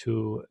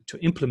to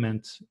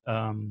implement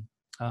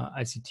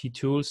ICT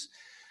tools.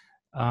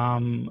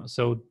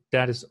 So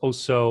that is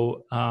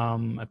also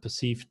a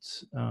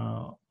perceived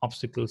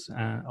obstacle.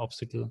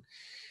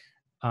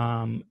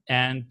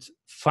 And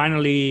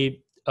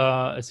finally,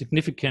 a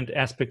significant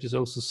aspect is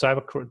also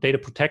cyber data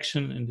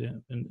protection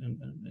in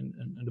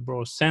the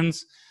broad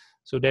sense.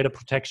 So data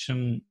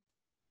protection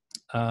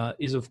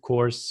is, of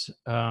course,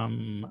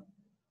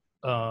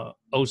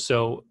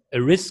 also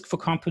a risk for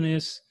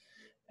companies,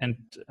 and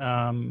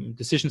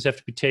decisions have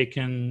to be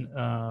taken,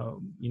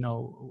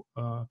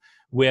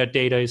 where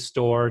data is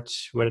stored,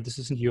 whether this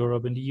is in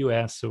Europe, in the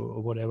US,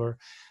 or whatever,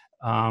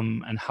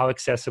 and how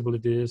accessible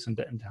it is,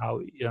 and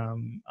how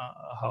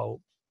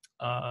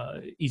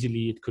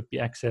easily it could be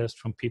accessed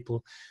from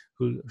people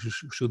who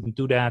shouldn't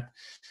do that.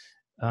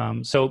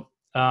 So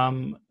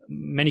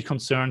many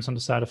concerns on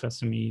the side of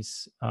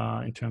SMEs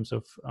in terms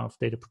of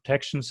data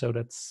protection. So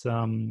that's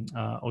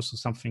also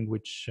something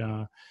which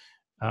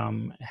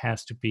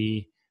has to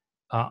be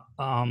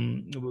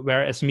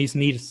where SMEs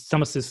need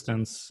some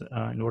assistance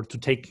in order to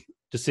take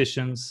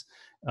decisions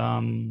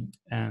and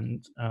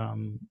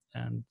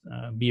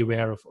be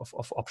aware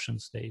of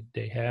options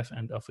they have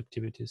and of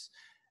activities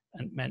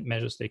and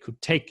measures they could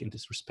take in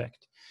this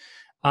respect.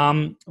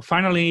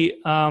 Finally,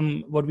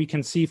 what we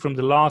can see from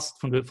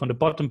the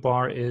bottom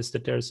bar is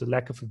that there's a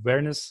lack of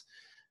awareness,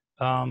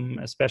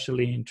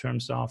 especially in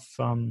terms of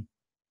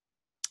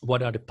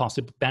what are the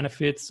possible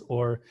benefits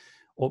or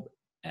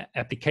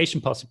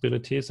application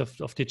possibilities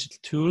of digital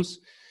tools.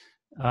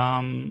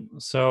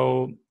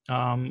 So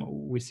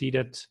we see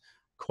that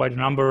quite a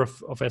number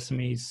of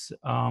SMEs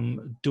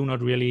do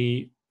not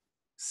really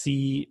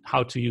see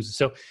how to use it.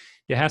 So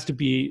there has to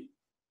be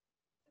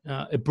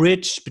a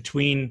bridge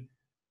between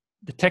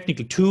the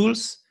technical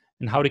tools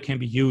and how they can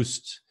be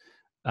used.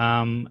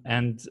 I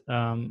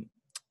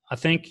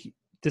think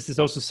this is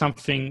also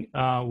something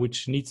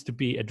which needs to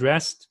be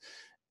addressed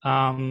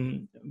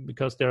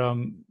because there are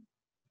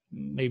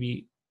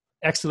maybe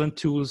excellent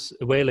tools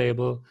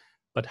available,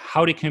 but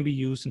how they can be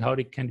used and how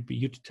they can be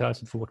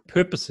utilized and for what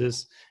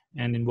purposes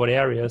and in what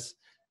areas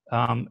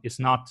is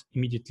not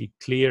immediately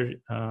clear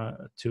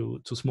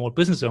to small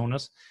business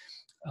owners.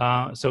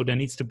 So there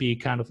needs to be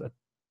kind of a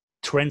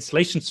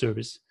translation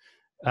service,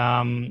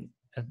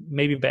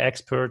 maybe by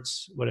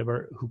experts,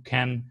 whatever, who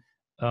can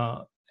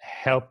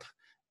help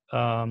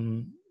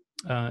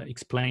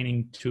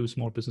explaining to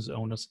small business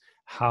owners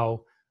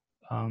how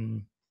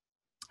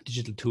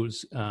digital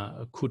tools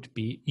could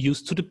be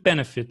used to the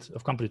benefit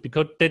of companies,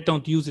 because they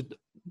don't use it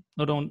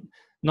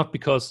not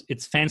because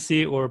it's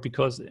fancy or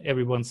because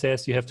everyone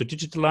says you have to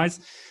digitalize.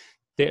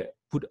 They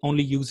would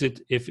only use it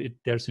if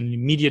there's an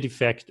immediate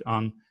effect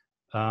on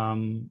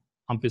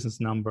business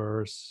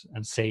numbers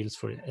and sales,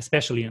 for it,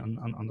 especially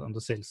on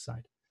the sales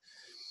side.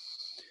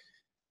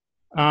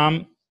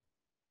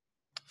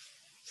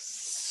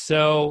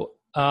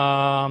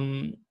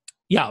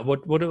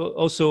 What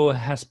also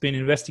has been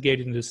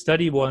investigated in the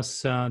study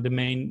was the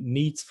main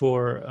needs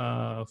for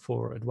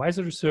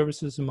advisory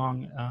services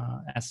among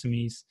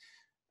SMEs.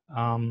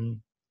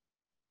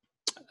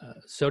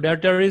 So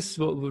there is,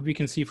 what we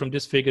can see from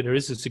this figure, there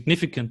is a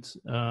significant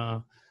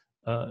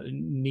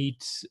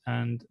needs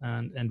and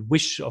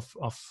wish of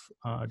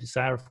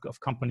desire of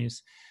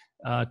companies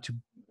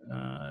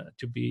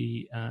to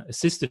be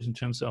assisted in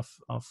terms of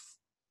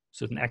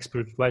certain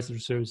expert advisory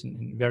service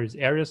in various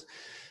areas.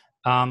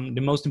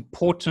 The most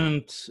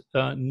important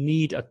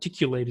need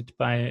articulated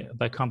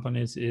by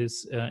companies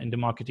is in the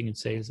marketing and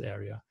sales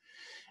area.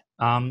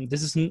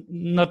 This is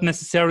not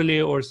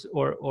necessarily or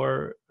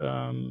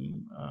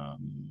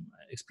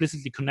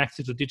explicitly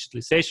connected to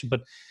digitalization,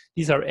 but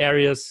these are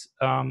areas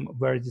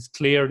where it is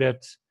clear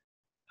that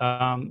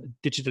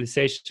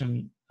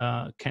digitalization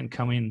can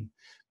come in,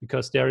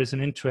 because there is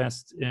an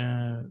interest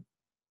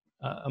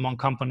among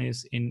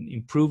companies in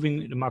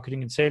improving the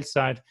marketing and sales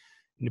side,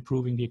 in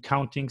improving the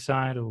accounting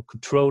side, or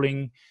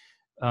controlling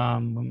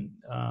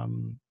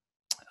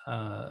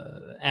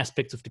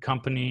aspects of the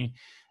company,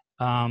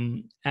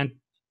 and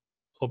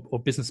or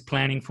business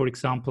planning, for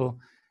example.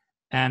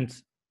 And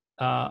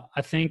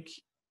I think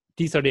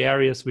these are the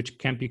areas which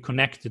can be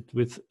connected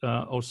with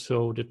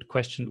also the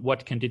question,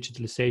 what can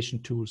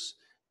digitalization tools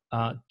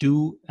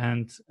do,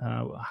 and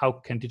how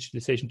can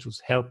digitalization tools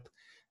help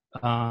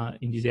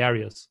in these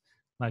areas,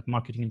 like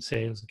marketing and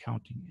sales,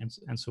 accounting,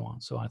 and so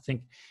on. So I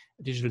think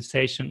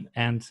digitalization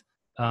and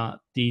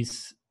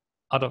these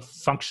other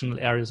functional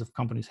areas of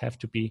companies have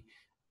to be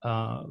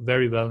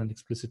very well and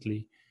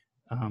explicitly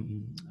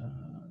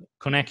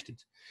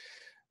connected.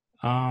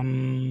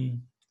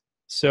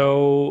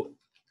 So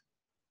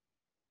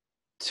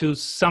to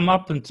sum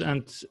up and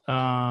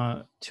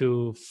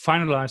to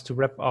finalize, to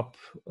wrap up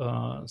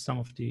some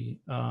of the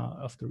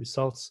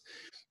results,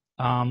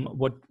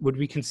 what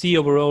we can see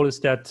overall is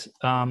that,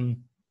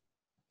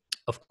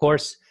 of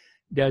course,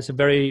 there's a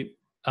very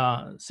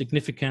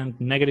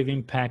significant negative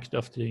impact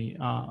of the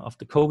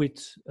COVID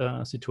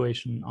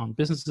situation on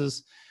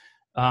businesses.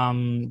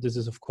 This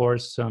is, of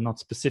course, not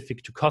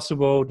specific to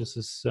Kosovo. This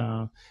is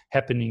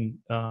happening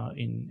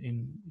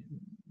in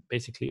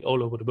basically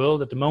all over the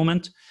world at the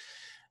moment.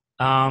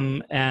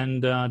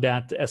 And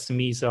that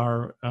SMEs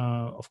are,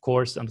 of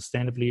course,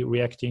 understandably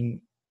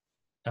reacting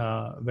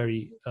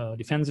very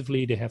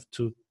defensively. They have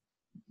to,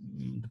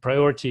 the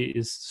priority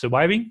is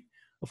surviving,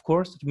 of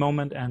course, at the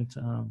moment, and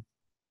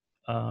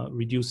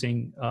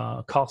reducing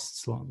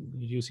costs,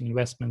 reducing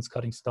investments,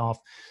 cutting staff,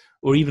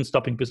 or even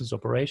stopping business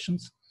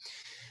operations.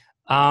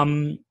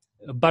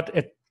 But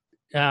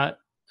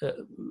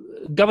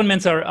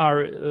governments are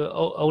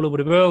all over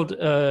the world.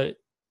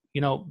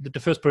 The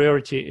first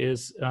priority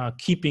is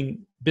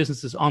keeping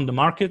businesses on the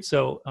market.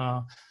 So,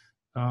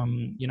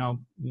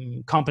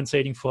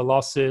 compensating for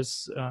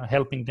losses,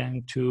 helping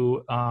them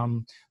to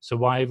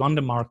survive on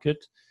the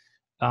market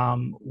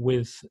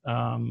with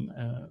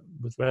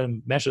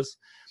relevant measures.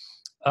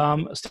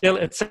 Still,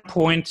 at some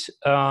point,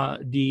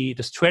 the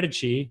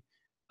strategy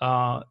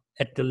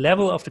at the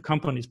level of the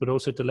companies, but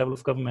also at the level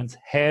of governments,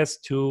 has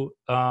to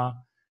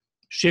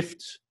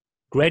shift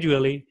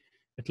gradually,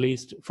 at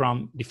least,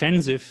 from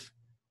defensive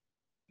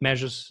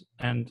measures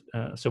and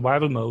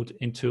survival mode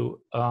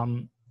into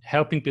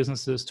helping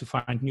businesses to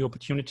find new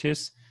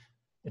opportunities,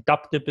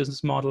 adapt their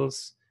business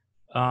models,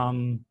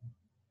 and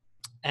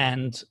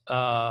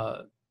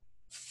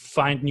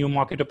find new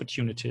market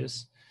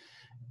opportunities.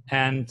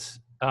 And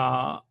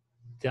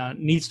there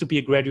needs to be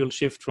a gradual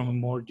shift from a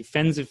more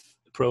defensive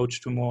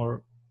approach to a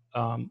more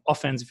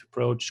offensive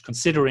approach,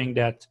 considering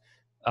that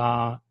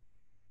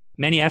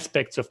many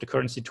aspects of the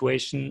current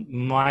situation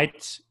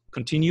might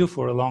continue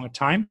for a longer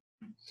time.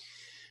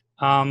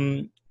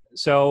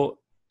 So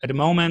at the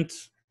moment,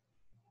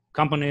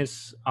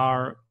 companies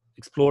are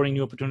exploring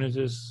new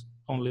opportunities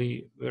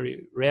only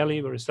very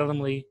rarely, very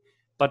seldomly,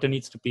 but there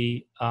needs to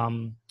be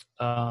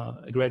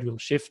a gradual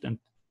shift. And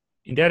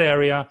in that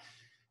area,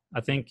 I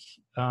think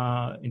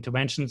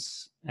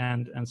interventions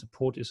and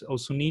support is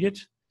also needed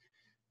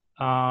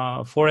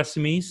for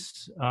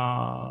SMEs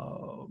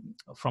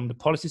from the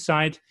policy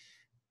side,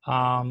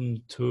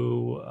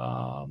 to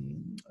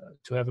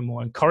have a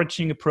more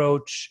encouraging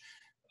approach,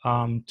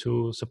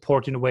 to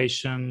support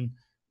innovation,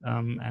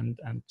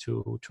 and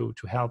to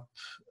help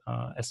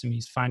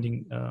SMEs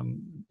finding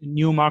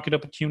new market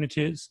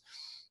opportunities.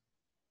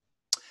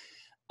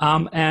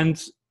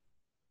 And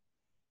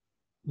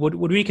what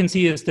we can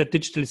see is that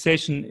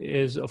digitalization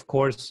is, of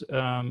course,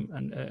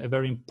 a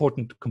very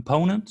important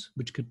component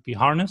which could be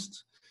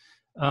harnessed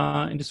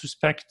in this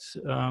respect.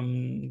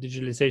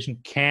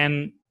 Digitalization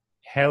can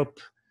help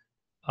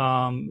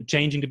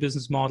changing the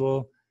business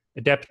model,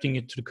 adapting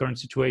it to the current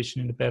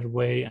situation in a better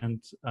way.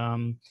 And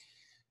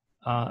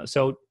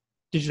so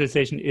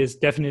digitalization is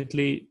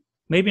definitely,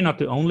 maybe not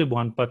the only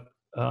one, but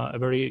a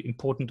very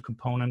important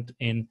component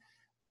in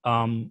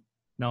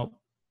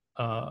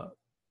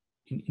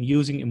in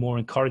using a more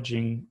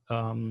encouraging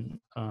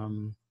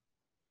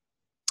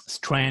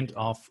strand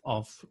of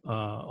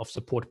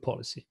support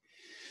policy.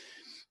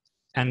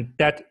 And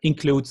that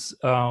includes,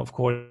 of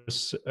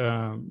course,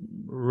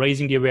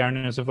 raising the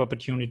awareness of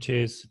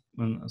opportunities,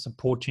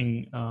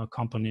 supporting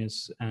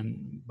companies,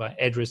 and by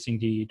addressing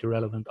the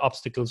relevant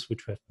obstacles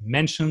which we have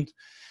mentioned.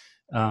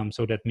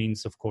 So that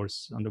means, of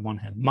course, on the one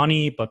hand,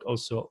 money, but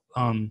also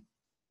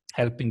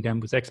helping them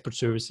with expert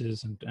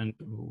services and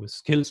with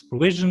skills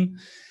provision.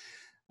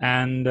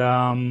 And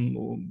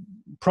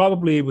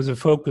probably with a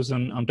focus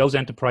on those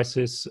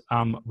enterprises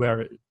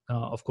where,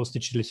 of course,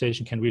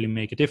 digitalization can really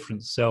make a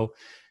difference. So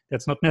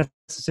that's not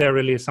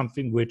necessarily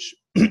something which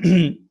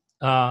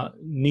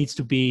needs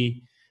to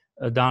be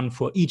done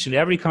for each and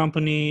every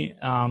company,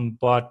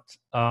 but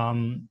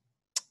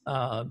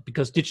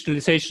because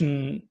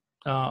digitalization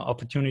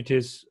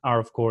opportunities are,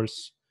 of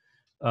course,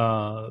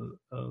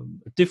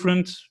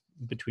 different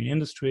between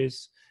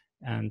industries,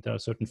 and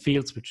certain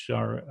fields which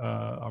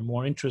are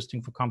more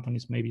interesting for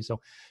companies, maybe. So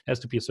there has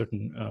to be a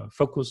certain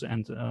focus,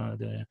 and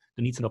the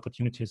needs and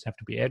opportunities have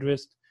to be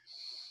addressed.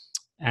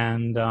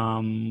 And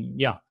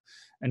yeah,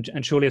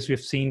 and surely, as we've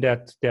seen,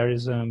 that there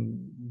is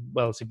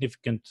well,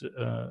 significant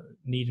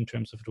need in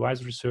terms of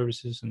advisory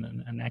services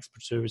and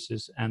expert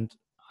services. And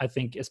I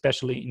think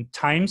especially in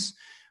times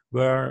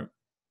where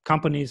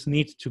companies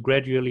need to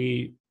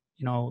gradually,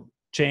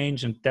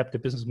 change and adapt their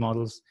business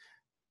models,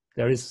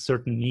 there is a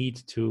certain need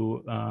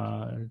to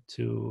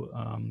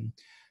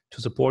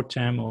support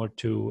them or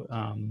to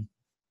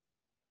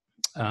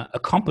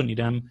accompany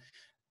them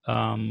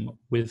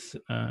with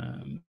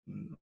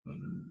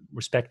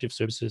respective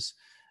services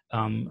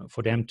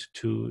for them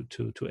to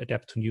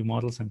adapt to new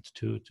models and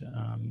to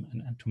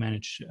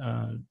manage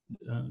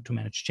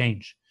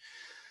change.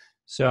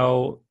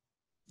 So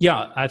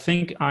yeah, I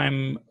think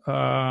I'm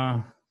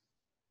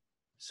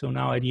so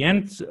now at the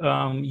end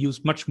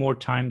used much more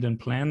time than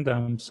planned.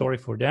 I'm sorry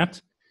for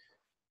that,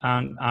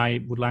 and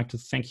I would like to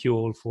thank you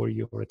all for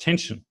your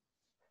attention.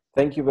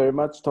 Thank you very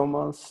much,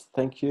 Thomas.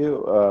 Thank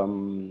you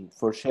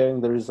for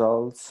sharing the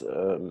results.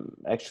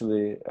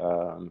 Actually,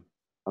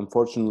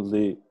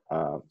 unfortunately,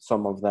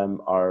 some of them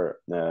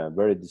are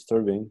very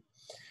disturbing.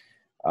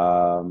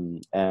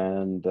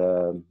 And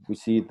we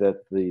see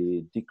that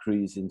the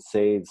decrease in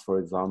sales, for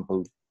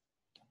example,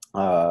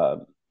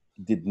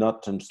 did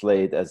not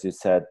translate, as you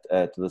said,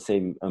 to the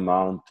same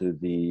amount to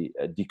the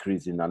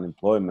decrease in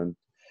unemployment.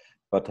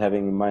 But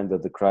having in mind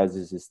that the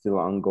crisis is still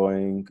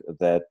ongoing,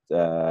 that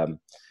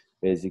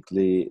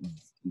basically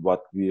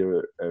what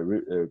we're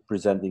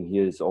presenting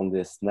here is only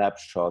a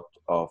snapshot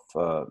of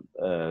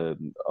the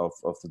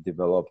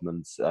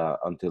developments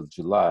until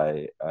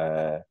July.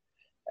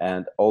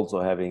 And also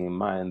having in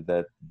mind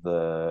that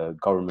the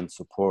government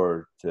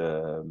support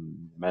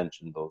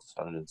mentioned, those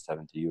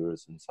 170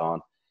 euros and so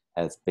on,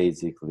 has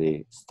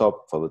basically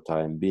stopped for the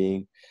time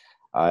being.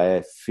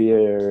 I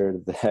fear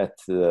that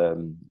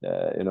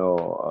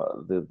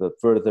the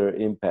further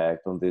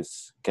impact on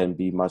this can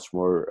be much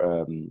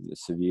more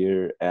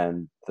severe,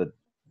 and the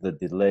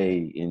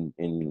delay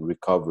in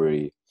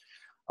recovery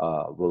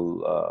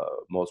will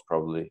most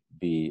probably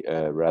be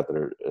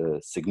rather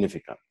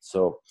significant.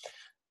 So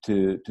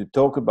to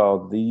talk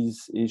about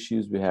these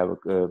issues, we have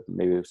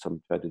maybe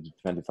some 20 to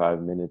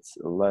 25 minutes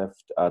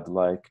left. I'd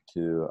like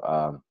to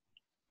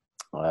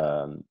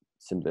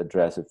simply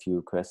address a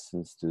few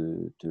questions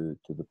to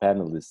the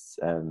panelists.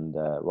 And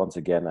once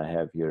again, I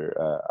have here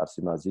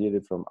Arsim Aziri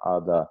from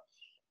ADA,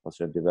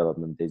 Austrian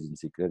Development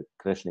Agency,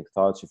 Kreshnik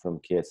Thalci from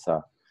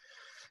KSA,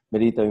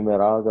 Merita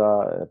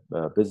Umeraga,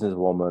 a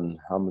businesswoman,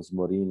 Hamz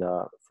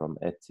Morina from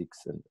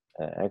ECIKS and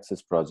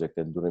Access Project,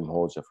 and Durim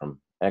Hoxha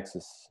from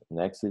Access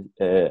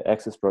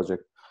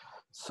Project.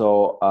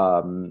 So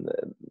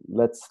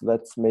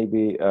let's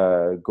maybe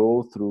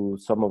go through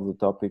some of the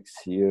topics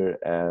here,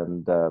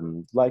 and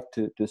like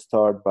to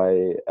start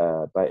by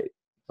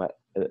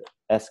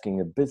asking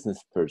a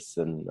business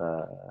person,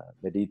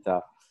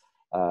 Merita.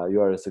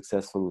 You are a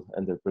successful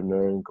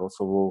entrepreneur in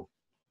Kosovo.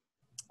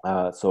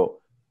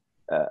 So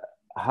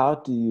how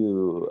do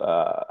you,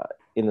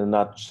 in a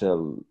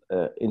nutshell,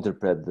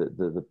 interpret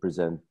the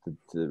presented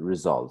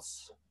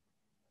results?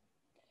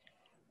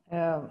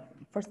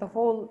 First of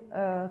all,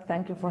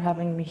 thank you for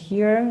having me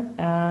here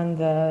and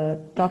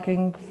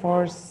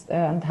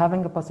and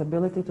having a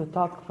possibility to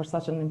talk for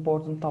such an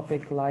important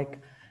topic like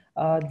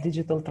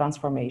digital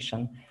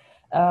transformation.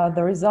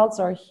 The results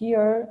are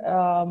here.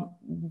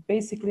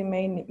 Basically,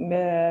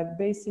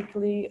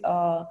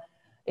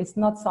 it's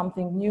not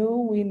something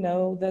new. We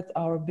know that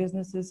our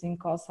businesses in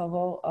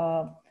Kosovo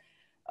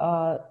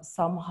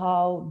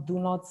somehow do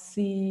not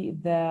see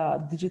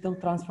the digital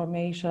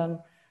transformation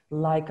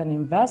like an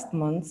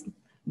investment,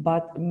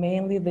 but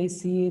mainly they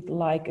see it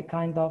like a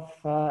kind of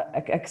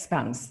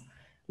expense.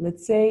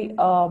 Let's say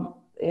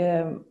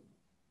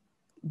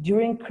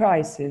during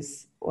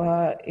crisis,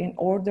 in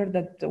order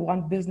that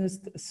one business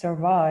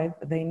survive,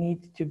 they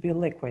need to be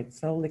liquid.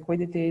 So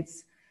liquidity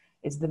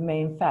is the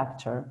main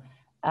factor.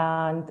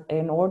 And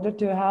in order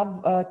to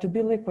have to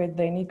be liquid,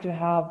 they need to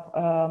have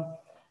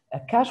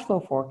a cash flow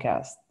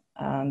forecast.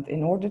 And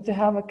in order to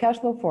have a cash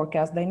flow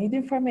forecast, they need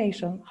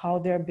information how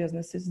their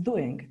business is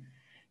doing.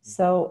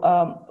 So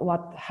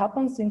what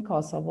happens in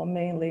Kosovo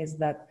mainly is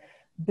that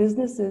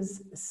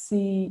businesses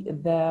see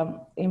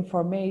the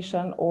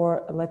information,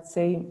 or let's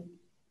say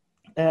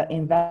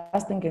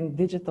investing in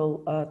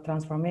digital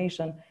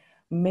transformation,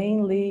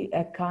 mainly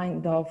a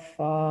kind of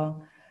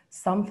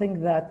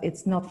something that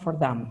it's not for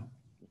them.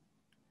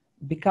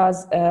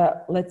 because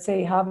let's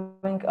say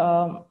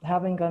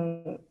having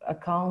an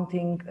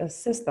accounting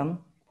system,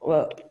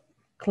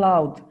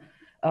 cloud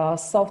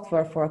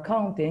software for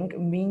accounting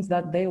means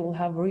that they will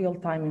have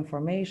real-time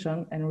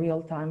information and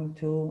real-time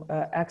to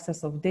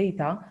access of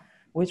data,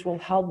 which will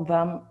help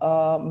them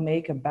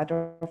make a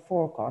better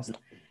forecast.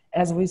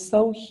 As we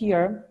saw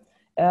here,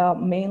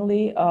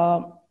 mainly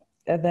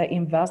the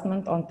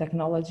investment on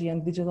technology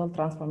and digital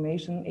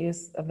transformation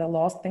is the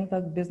last thing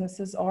that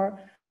businesses are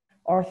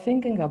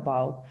thinking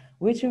about,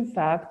 which in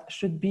fact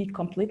should be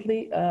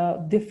completely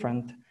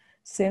different.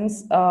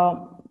 Since,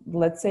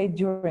 let's say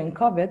during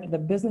COVID, the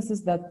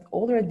businesses that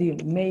already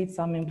made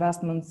some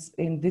investments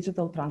in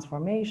digital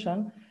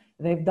transformation,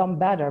 they've done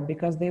better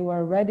because they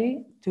were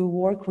ready to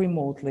work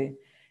remotely.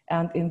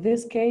 And in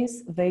this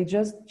case, they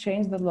just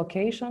changed the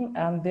location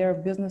and their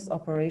business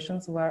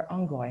operations were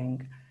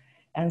ongoing.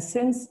 And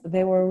since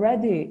they were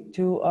ready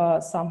to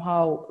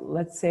somehow,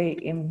 let's say,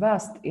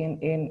 invest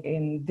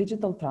in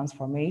digital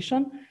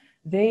transformation,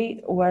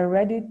 they were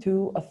ready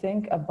to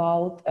think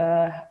about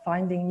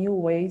finding new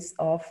ways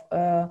of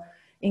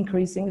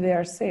increasing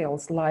their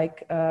sales,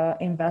 like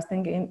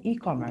investing in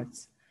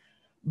e-commerce.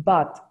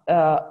 But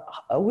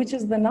which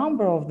is the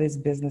number of these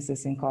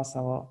businesses in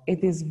Kosovo?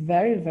 It is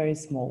very, very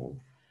small.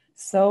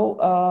 So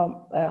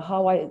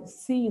how I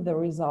see the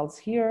results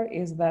here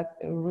is that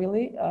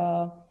really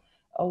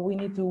we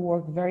need to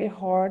work very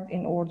hard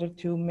in order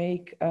to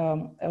make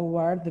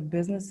aware the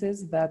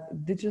businesses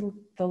that digital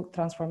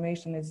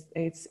transformation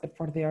it's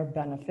for their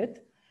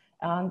benefit.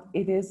 And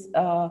it is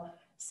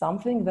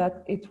something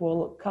that it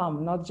will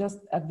come not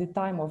just at the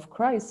time of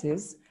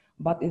crisis,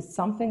 but it's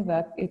something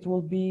that it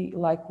will be,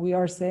 like we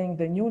are saying,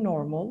 the new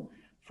normal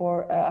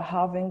for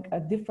having a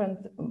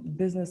different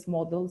business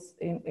models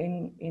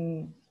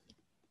in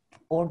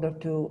order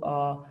to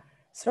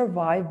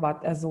survive,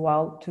 but as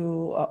well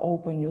to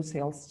open new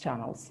sales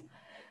channels.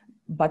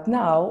 But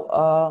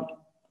now,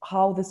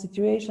 how the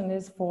situation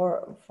is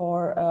for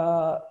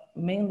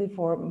mainly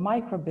for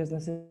micro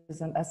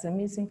businesses and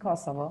SMEs in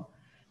Kosovo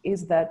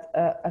is that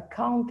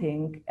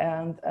accounting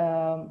and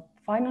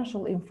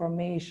financial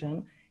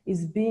information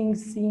is being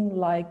seen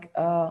like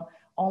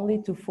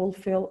only to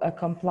fulfill a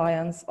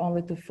compliance,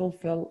 only to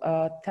fulfill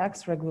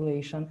tax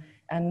regulation,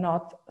 and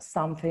not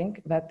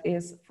something that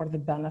is for the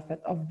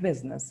benefit of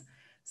business.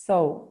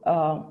 So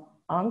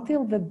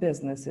until the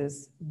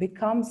businesses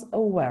becomes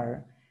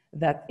aware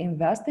that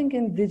investing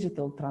in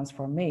digital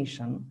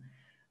transformation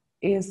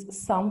is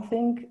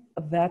something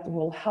that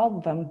will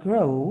help them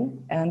grow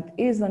and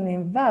is an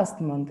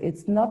investment,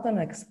 it's not an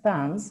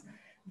expense,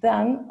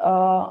 then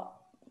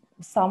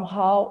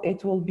somehow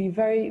it will be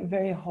very,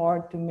 very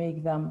hard to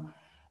make them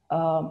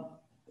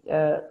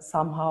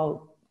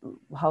somehow,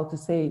 how to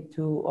say,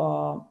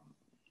 to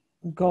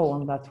go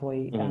on that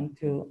way and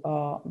to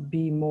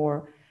be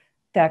more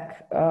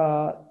tech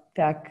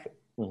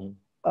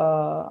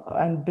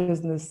and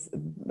business,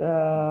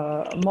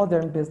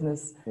 modern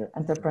business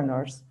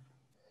entrepreneurs.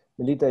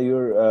 Melita,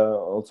 you're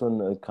also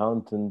an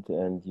accountant,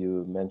 and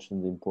you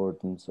mentioned the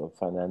importance of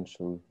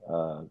financial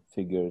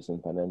figures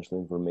and financial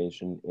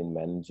information in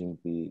managing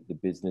the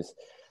business.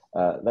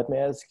 Let me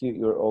ask you,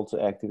 you're also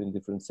active in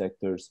different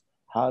sectors.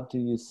 How do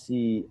you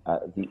see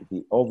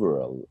the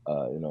overall,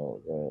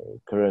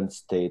 current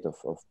state of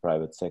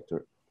private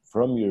sector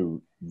from your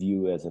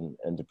view as an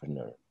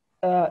entrepreneur?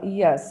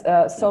 Yes,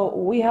 so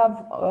we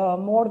have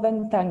more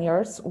than 10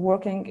 years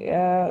working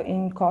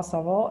in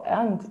Kosovo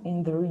and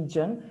in the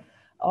region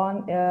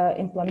on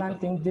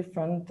implementing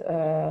different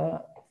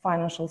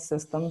financial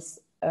systems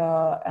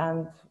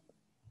and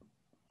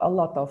a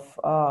lot of,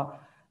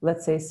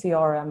 let's say,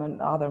 CRM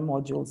and other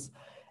modules.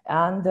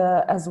 And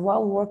as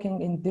well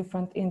working in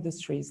different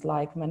industries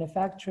like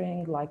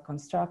manufacturing, like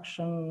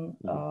construction,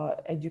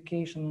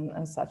 education,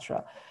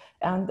 etc.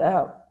 And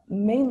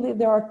mainly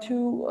there are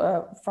two,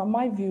 from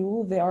my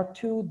view, there are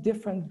two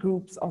different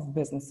groups of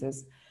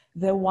businesses.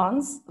 The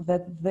ones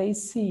that they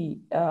see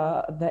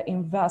the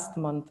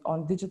investment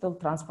on digital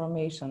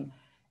transformation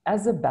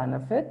as a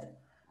benefit,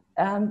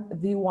 and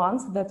the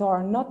ones that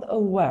are not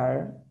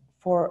aware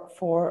for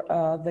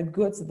the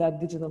goods that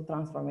digital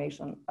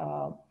transformation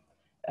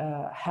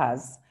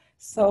has.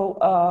 So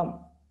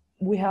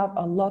we have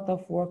a lot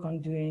of work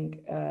on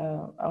doing,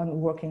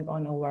 working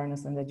on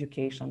awareness and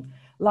education.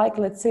 Like,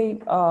 let's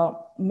say,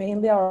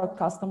 mainly our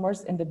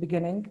customers in the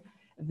beginning,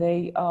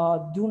 they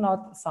do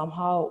not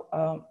somehow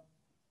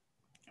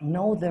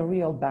know the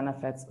real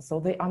benefits. So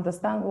they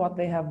understand what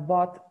they have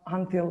bought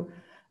until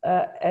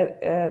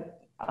they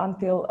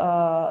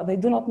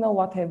do not know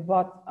what they've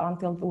bought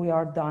until we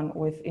are done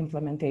with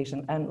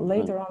implementation. And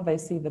later on, they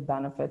see the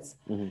benefits.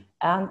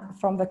 And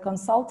from the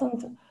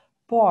consultant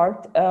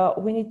part,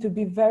 we need to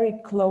be very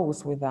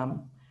close with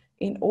them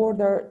in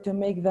order to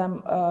make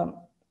them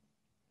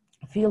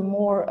feel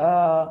more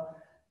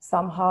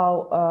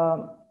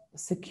somehow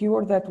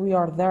secure that we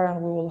are there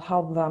and we will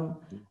help them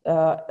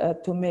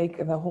to make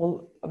the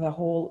whole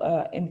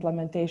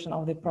implementation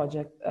of the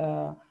project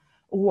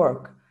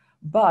work.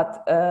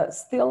 But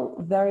still,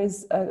 there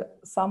is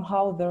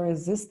somehow the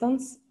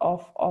resistance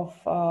of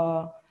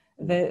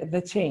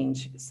the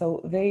change.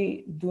 So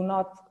they do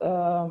not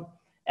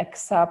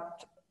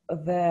accept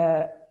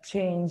the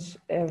change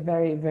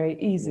very, very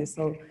easy.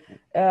 So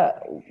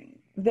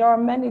there are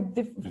many,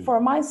 for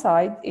my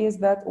side, is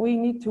that we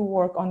need to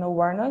work on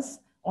awareness,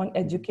 on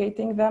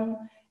educating them,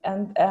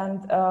 and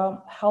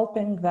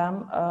helping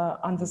them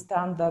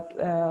understand that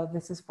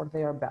this is for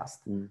their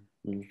best.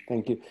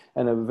 Thank you.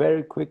 And a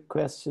very quick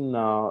question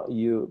now.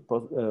 You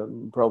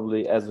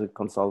probably, as a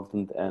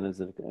consultant and as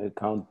an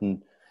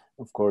accountant,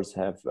 of course,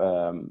 have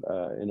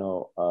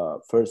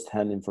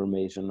first-hand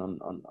information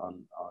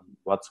on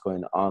what's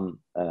going on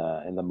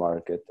in the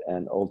market,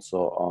 and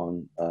also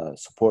on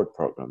support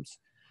programs.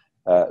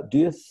 Do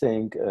you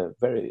think, a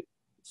very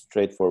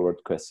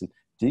straightforward question,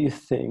 do you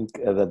think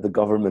that the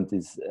government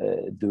is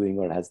doing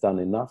or has done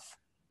enough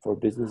for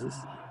businesses?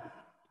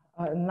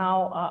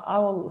 Now I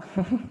will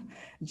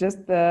just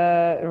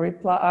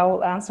reply. I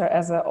will answer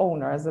as an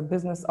owner, as a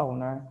business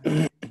owner.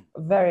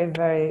 Very,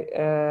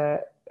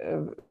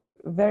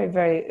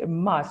 very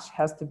much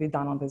has to be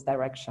done on this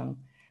direction.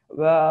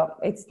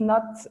 It's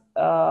not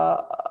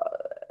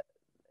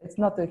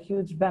a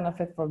huge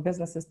benefit for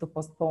businesses to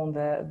postpone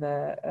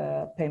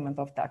the payment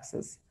of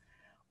taxes.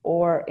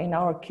 Or in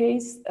our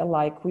case,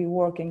 like we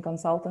work in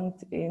consulting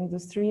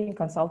industry,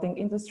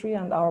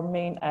 and our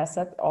main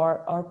asset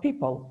are our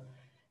people.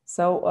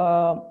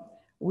 So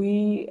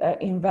we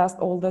invest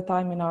all the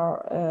time in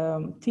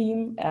our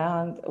team,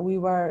 and we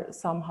were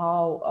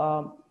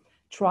somehow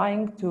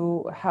trying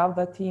to have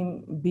the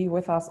team be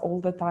with us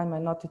all the time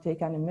and not to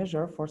take any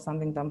measure for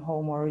sending them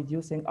home or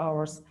reducing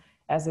hours,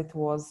 as it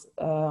was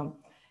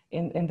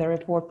in the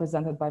report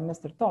presented by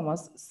Mr.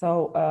 Thomas.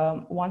 So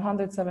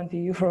 170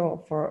 euro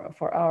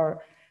for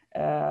our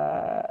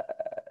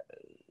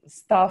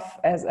staff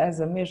as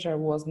a measure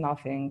was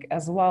nothing.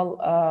 As well,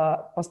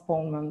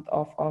 postponement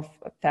of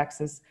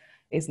taxes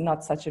is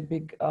not such a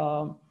big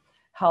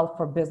help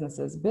for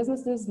businesses.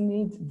 Businesses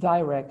need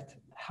direct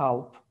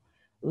help,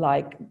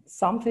 like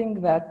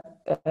something that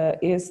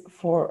is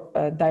for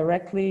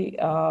directly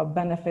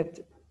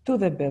benefit to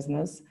the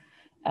business,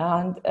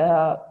 and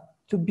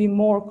to be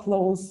more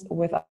close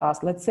with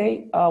us. Let's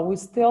say we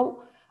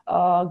still,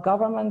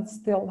 government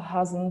still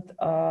hasn't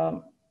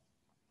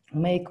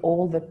make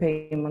all the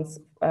payments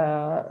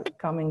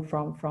coming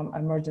from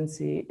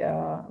emergency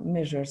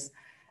measures.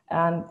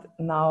 And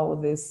now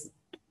this,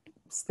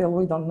 still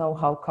we don't know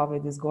how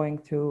COVID is going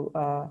to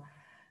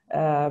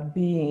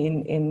be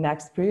in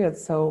next period.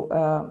 So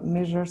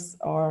measures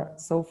are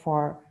so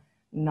far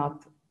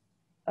not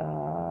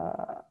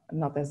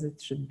as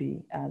it should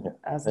be, and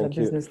as the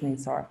business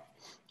needs are.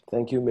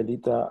 Thank you,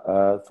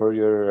 Melita, for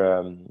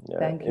your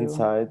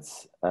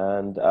insights.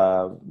 And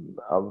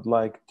I would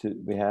like to,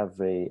 we have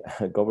a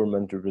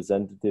government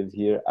representative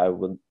here. I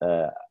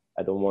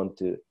don't want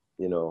to,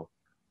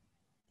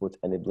 put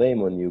any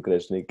blame on you,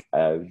 Kreshnik.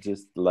 I would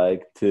just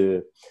like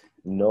to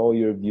know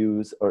your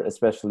views, or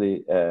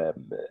especially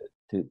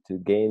to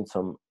gain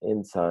some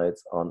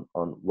insights on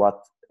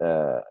what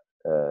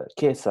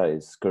KSA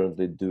is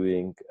currently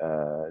doing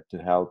to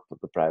help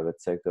the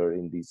private sector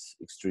in these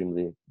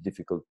extremely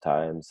difficult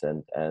times,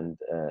 and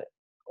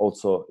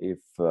also if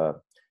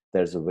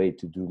there's a way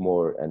to do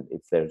more, and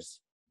if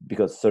there's,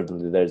 because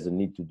certainly there's a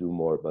need to do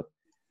more, but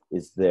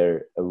is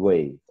there a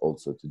way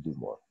also to do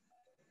more?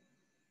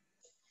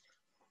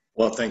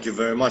 Well, thank you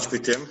very much,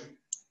 Pitim.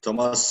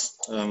 Thomas,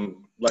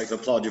 like to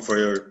applaud you for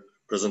your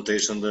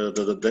presentation.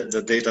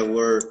 The data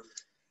were,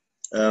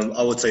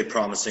 I would say,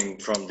 promising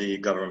from the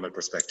government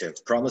perspective.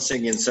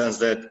 Promising in the sense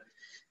that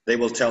they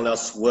will tell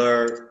us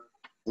where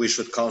we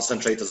should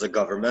concentrate as a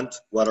government,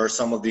 what are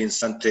some of the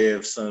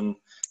incentives and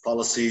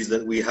policies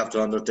that we have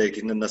to undertake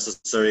and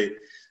necessary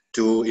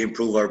to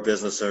improve our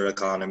business or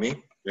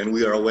economy. And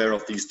we are aware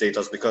of these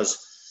data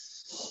because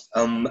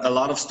a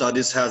lot of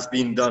studies has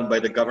been done by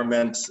the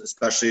government,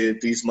 especially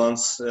these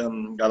months. A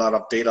lot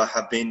of data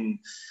have been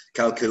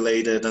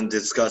calculated and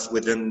discussed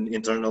within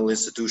internal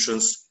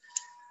institutions.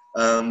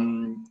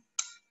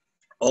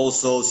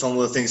 Also, some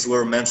of the things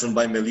were mentioned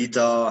by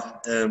Melita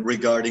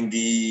regarding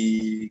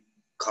the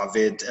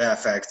COVID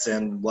effects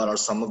and what are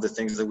some of the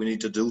things that we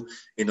need to do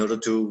in order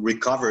to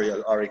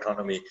recover our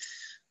economy.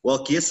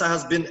 Well, KSA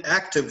has been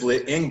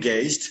actively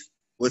engaged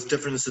with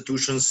different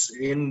institutions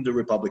in the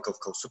Republic of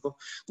Kosovo.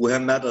 We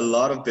have met a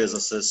lot of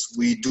businesses.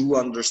 We do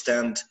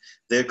understand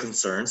their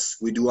concerns.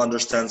 We do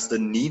understand the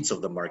needs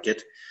of the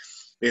market.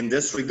 In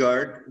this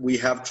regard, we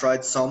have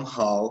tried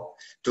somehow,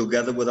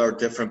 together with our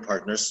different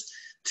partners,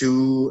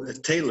 to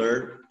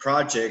tailor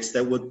projects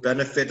that would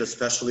benefit,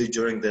 especially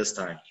during this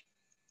time.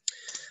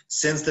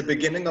 Since the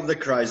beginning of the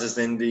crisis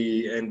in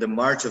the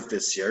March of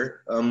this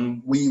year,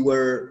 we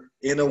were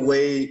in a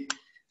way,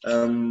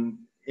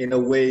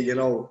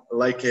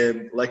 like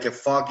a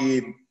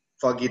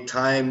foggy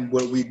time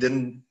where we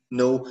didn't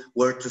know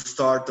where to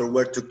start or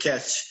where to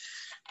catch.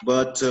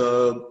 But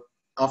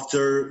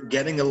after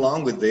getting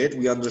along with it,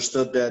 we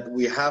understood that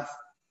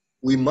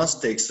we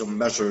must take some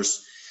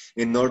measures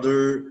in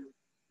order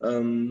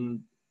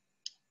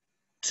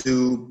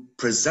to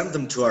present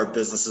them to our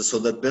businesses so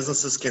that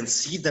businesses can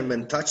see them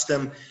and touch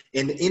them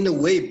and in a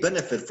way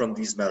benefit from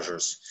these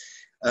measures.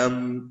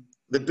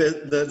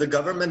 The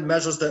government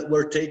measures that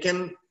were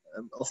taken,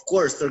 of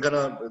course, they're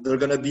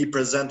gonna be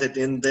presented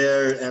in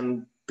there,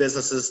 and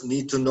businesses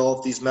need to know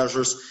of these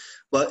measures.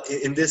 But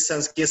in this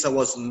case, I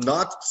was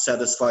not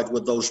satisfied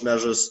with those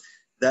measures.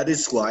 That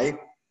is why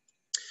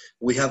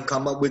we have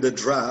come up with a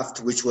draft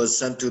which was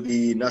sent to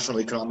the National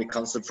Economic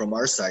Council from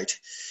our side,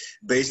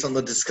 based on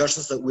the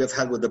discussions that we have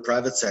had with the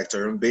private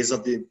sector and based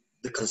on the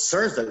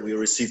concerns that we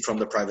received from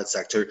the private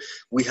sector.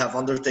 We have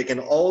undertaken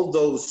all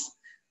those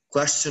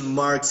question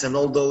marks and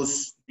all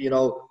those,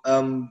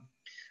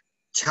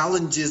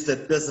 challenges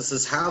that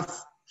businesses have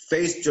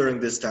faced during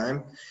this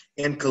time,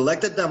 and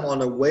collected them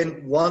on a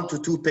 1 to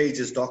 2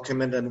 pages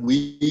document, and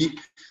we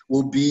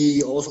will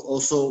be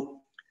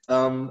also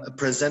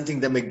presenting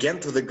them again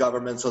to the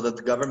government, so that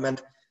the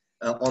government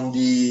on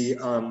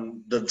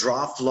the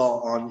draft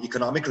law on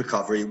economic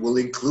recovery will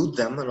include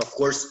them, and of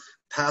course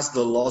pass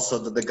the law so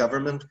that the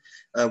government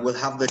will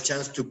have the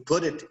chance to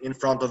put it in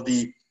front of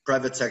the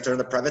private sector, and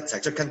the private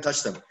sector can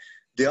touch them.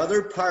 The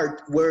other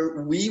part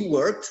where we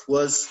worked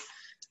was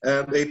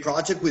a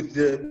project with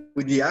the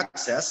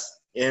ECIKS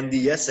and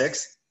the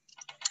ECIKS.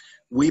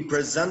 We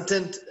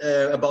presented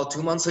about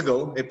 2 months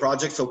ago a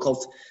project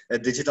so-called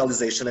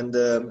digitalization, and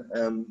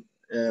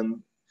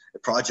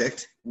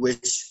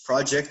which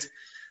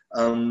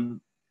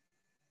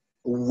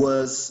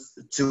was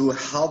to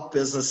help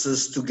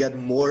businesses to get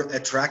more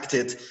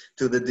attracted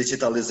to the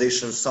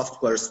digitalization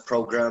softwares,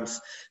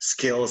 programs,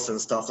 skills, and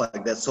stuff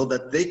like that, so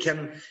that they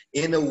can,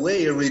 in a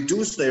way,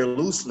 reduce their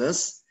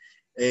looseness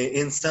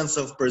in sense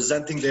of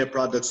presenting their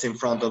products in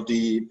front of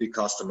the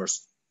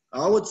customers.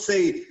 I would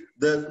say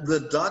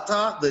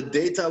the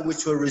data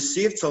which were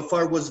received so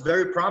far was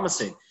very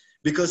promising,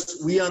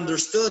 because we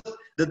understood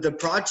that the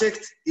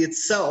project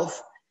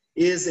itself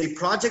is a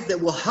project that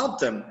will help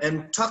them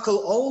and tackle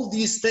all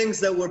these things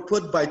that were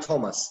put by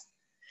Thomas.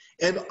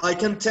 And I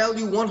can tell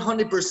you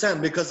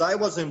 100%, because I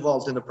was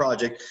involved in the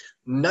project,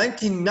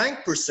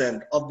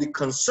 99% of the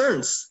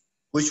concerns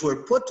which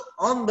were put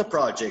on the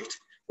project,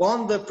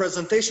 on the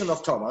presentation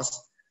of Thomas,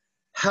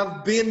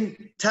 have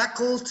been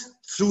tackled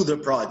through the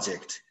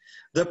project.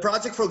 The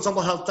project, for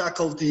example, have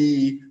tackled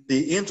the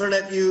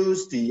internet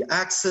use, the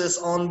access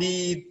on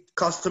the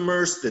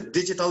customers, the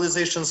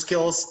digitalization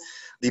skills,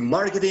 the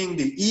marketing,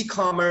 the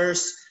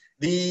e-commerce,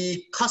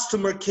 the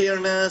customer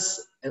careness,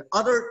 and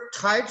other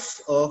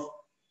types of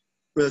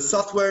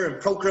software and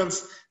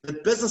programs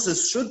that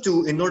businesses should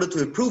do in order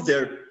to improve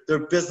their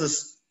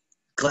business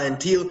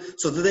clientele,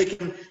 so that they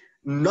can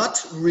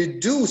not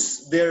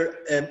reduce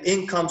their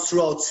incomes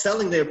throughout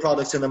selling their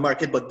products in the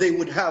market, but they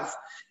would have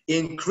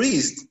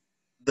increased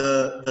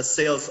the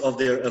sales of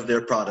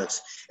their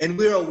products. And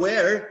we're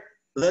aware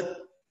that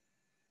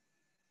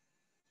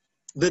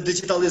the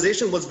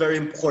digitalization was very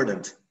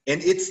important,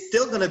 and it's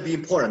still going to be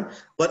important.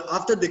 But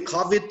after the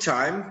COVID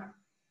time,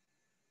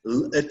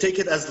 take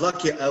it as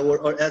lucky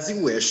or as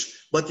you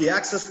wish, but the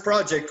Access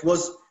project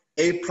was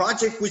a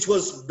project which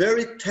was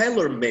very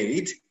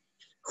tailor-made,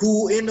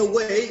 who in a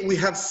way we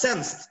have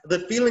sensed the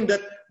feeling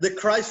that the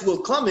crisis will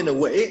come in a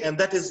way, and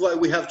that is why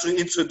we have to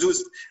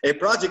introduce a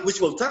project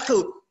which will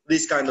tackle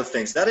these kind of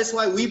things. That is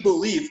why we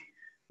believe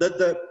that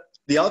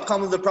the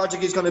outcome of the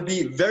project is going to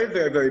be very,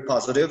 very, very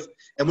positive.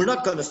 And we're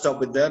not going to stop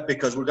with that,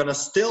 because we're going to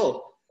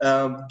still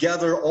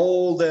gather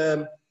all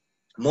the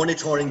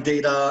monitoring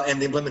data and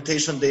the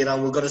implementation data.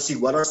 And we're going to see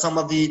what are some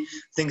of the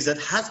things that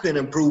has been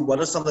improved, what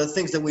are some of the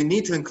things that we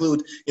need to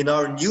include in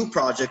our new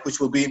project, which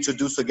will be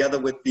introduced together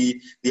with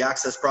the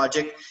Access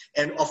project.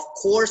 And of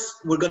course,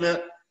 we're going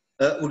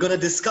to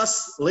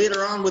discuss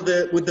later on with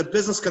the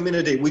business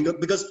community,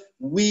 because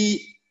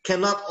we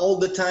cannot all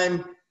the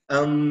time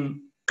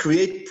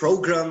create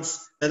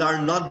programs that are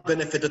not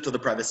benefited to the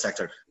private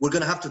sector. We're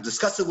going to have to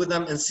discuss it with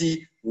them and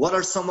see what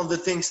are some of the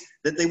things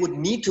that they would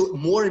need to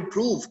more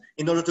improve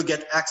in order to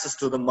get access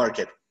to the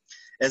market.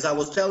 As I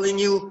was telling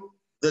you,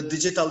 the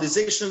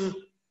digitalization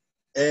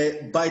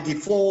by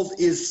default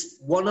is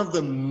one of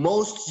the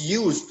most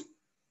used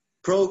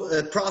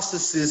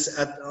processes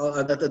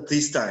at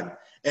this time.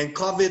 And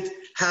COVID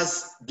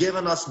has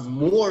given us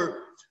more,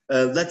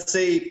 let's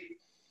say,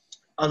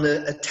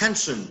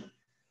 attention,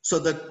 so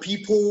that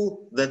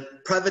people,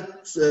 that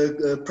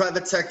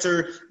private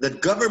sector, that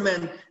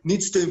government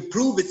needs to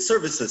improve its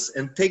services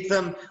and take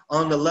them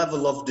on the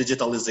level of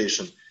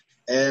digitalization.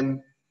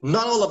 And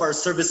not all of our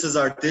services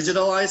are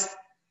digitalized,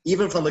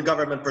 even from the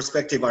government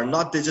perspective, are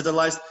not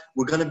digitalized.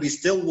 We're going to be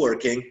still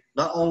working,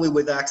 not only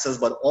with Access,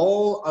 but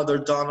all other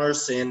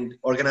donors and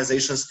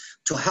organizations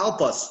to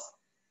help us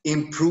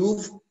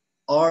improve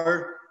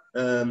our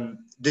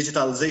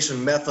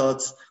digitalization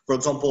methods. For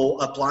example,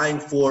 applying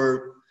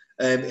for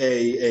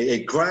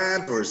a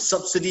grant or a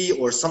subsidy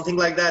or something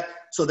like that,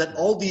 so that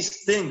all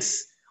these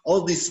things,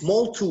 all these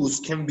small tools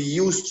can be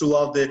used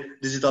throughout the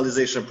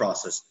digitalization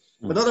process.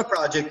 Another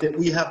project that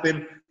we have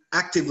been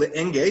actively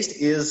engaged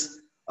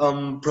is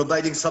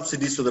providing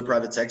subsidies to the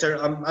private sector.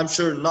 I'm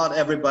sure not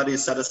everybody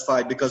is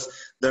satisfied because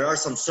there are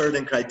some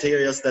certain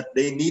criteria that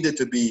they needed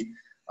to be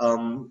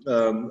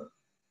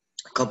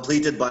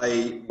completed by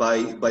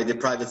the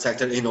private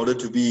sector in order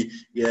to be,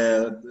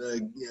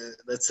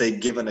 let's say,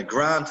 given a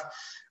grant.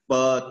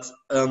 But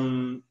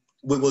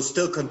we will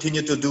still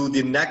continue to do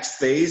the next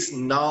phase.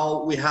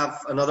 Now we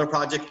have another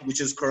project which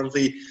is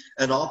currently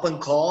an open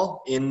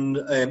call in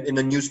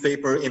a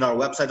newspaper, in our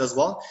website as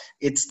well.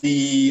 It's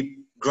the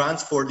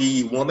grants for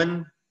the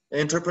women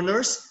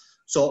entrepreneurs.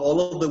 So all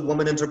of the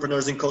women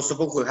entrepreneurs in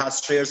Kosovo who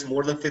has shares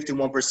more than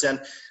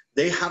 51%,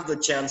 they have the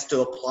chance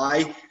to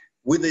apply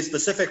with a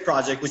specific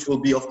project, which will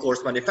be, of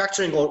course,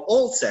 manufacturing, or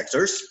all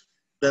sectors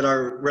that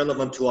are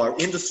relevant to our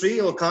industry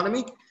or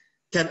economy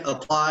can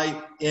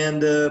apply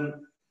and,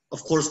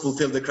 of course,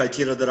 fulfill the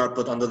criteria that are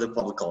put under the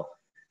public call.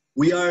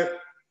 We are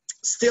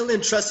still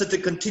interested to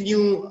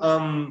continue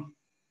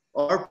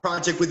our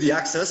project with the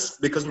access,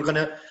 because we're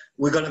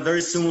gonna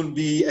very soon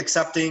be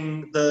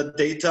accepting the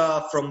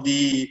data from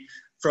the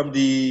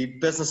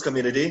business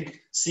community,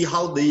 see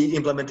how the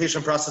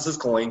implementation process is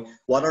going,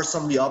 what are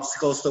some of the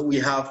obstacles that we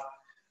have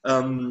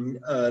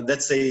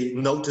let's say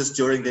noticed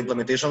during the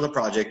implementation of the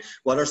project,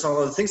 what are some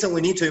of the things that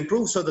we need to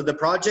improve so that the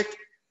project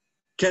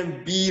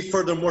can be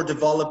furthermore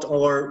developed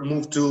or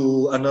move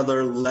to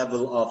another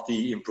level of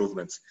the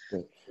improvements.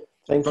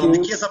 Thank From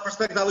you. the KSA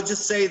perspective, I would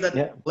just say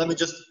that, let me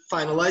just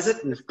finalize it.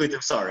 Good,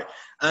 I'm sorry.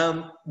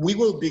 We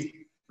will be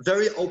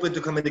very open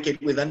to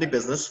communicate with any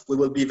business. We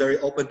will be very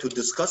open to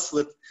discuss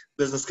with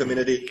business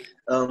community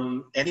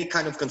any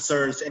kind of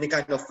concerns, any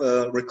kind of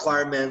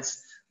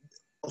requirements.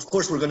 Of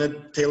course, we're going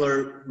to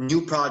tailor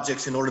new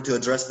projects in order to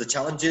address the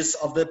challenges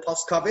of the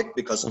post-COVID,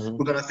 because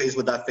we're going to face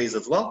with that phase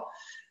as well.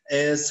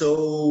 And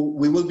so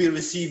we will be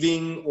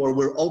receiving, or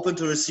we're open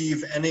to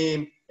receive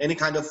any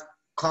kind of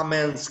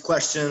comments,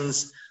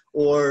 questions,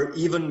 or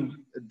even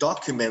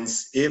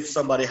documents if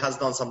somebody has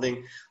done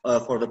something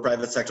for the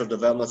private sector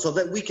development, so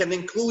that we can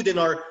include in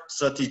our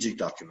strategic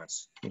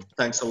documents.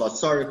 Thanks a lot.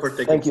 Sorry for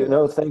taking. Thank you.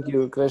 No, thank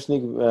you,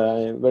 Kreshnik.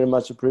 I very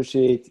much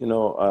appreciate. You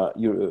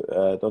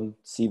don't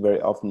see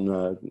very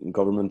often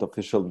government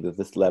official with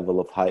this level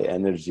of high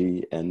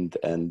energy and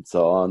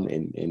so on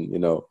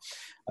in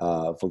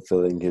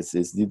fulfilling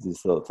his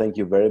duties. So thank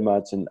you very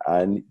much. And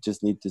I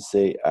just need to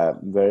say I'm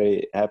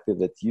very happy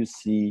that you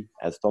see,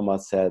 as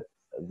Thomas said,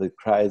 the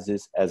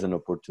crisis as an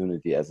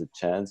opportunity, as a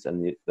chance,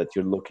 and that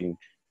you're looking,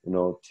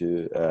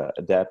 to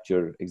adapt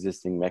your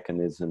existing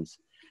mechanisms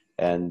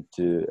and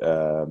to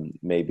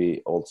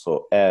maybe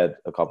also add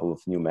a couple of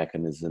new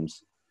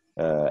mechanisms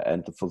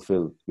and to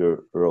fulfill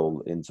your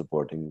role in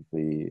supporting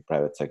the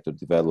private sector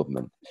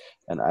development.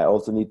 And I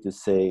also need to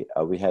say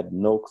we had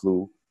no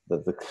clue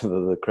that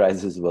the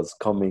crisis was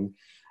coming.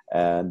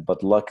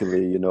 But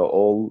luckily,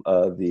 all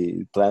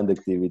the planned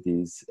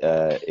activities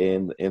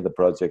in the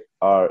project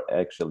are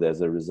actually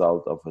as a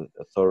result of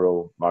a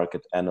thorough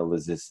market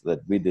analysis that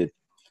we did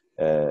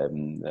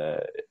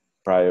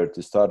prior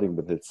to starting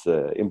with its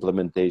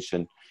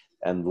implementation.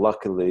 And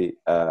luckily,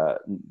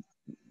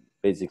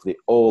 basically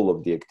all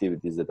of the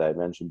activities that I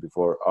mentioned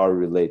before are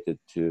related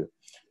to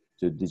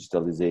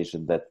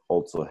digitalization. That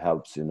also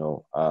helps,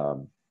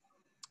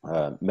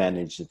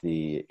 manage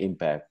the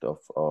impact of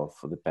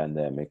the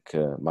pandemic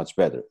much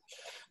better.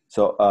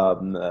 So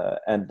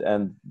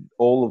and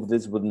all of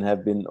this wouldn't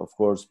have been, of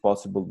course,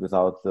 possible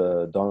without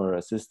donor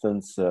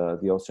assistance.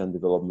 The Austrian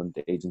Development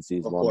Agency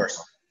is one of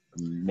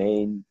the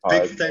main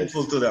partners. Big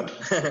thankful to them.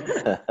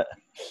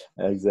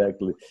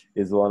 Exactly,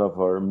 is one of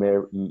our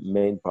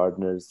main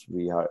partners.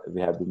 We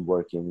have been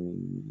working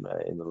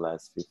in the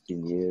last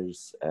 15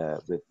 years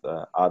with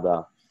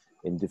ADA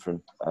in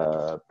different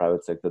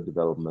private sector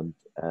development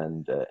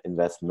and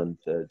investment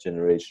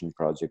generation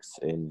projects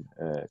in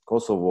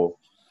Kosovo.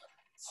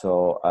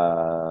 So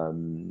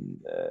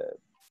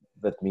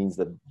that means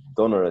that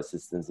donor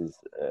assistance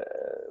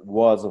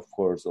was, of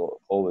course,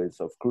 always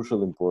of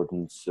crucial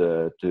importance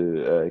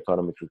to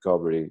economic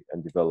recovery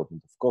and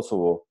development of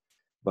Kosovo.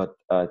 But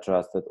I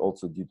trust that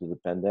also due to the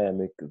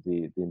pandemic,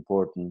 the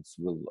importance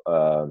will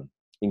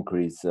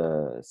increase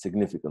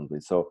significantly.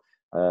 So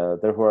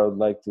therefore, I would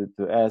like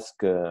to ask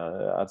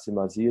Arsim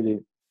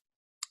Aziri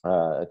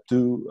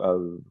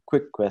two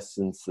quick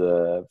questions.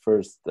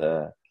 First,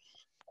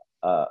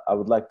 I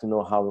would like to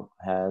know how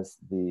has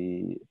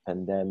the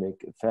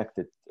pandemic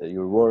affected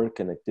your work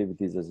and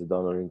activities as a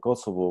donor in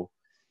Kosovo?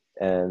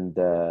 And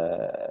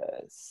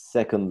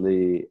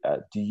secondly,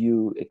 do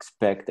you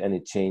expect any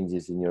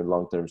changes in your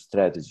long-term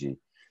strategy?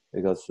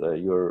 Because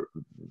you're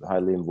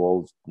highly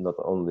involved not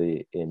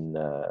only in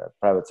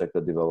private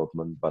sector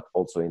development, but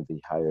also in the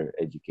higher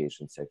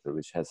education sector,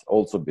 which has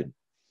also been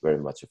very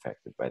much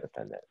affected by the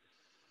pandemic.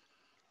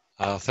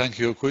 Thank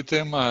you,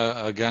 Kutim.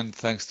 Again,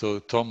 thanks to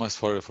Thomas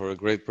for a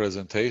great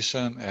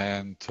presentation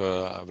and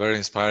very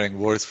inspiring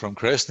words from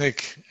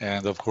Kreshnik,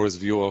 and of course,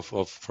 view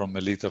from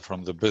Melita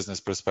from the business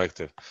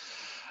perspective.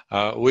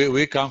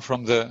 We come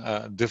from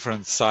the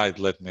different side,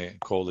 let me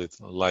call it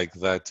like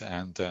that,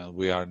 and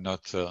we are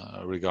not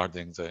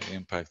regarding the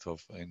impact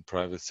in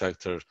private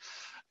sector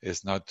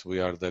is not we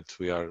are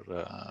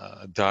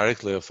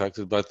directly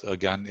affected, but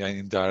again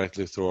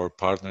indirectly through our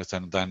partners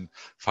and then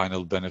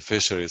final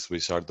beneficiaries,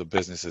 which are the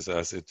businesses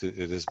as it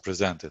is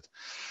presented.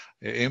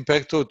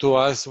 Impact to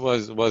us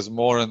was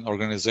more an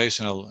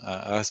organizational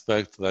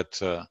aspect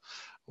that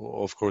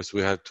of course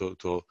we had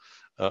to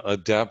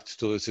adapt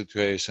to the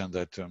situation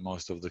that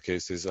most of the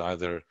cases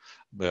either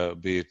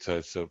be it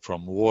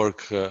from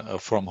work,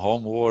 from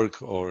home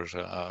work, or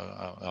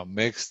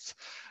mixed.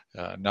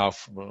 Now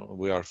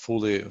we are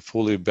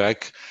fully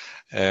back,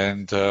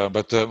 and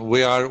but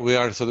we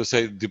are so to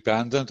say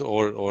dependent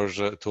or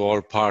to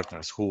our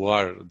partners who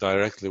are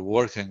directly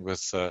working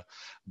with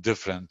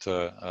different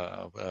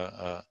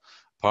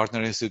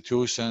partner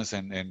institutions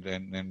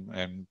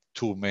and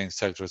two main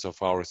sectors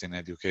of ours in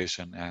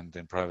education and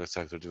in private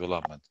sector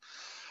development.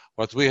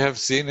 What we have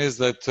seen is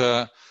that,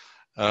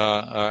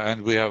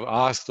 and we have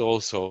asked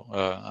also,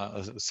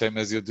 same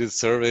as you did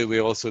survey, we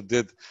also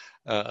did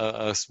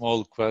a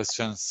small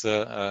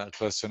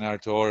questionnaire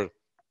to our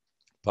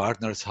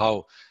partners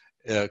how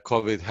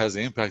COVID has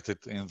impacted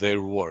in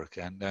their work,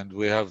 and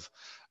we have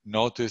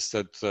noticed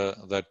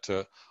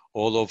that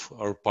all of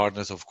our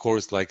partners, of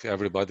course, like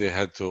everybody,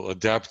 had to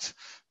adapt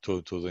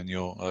to the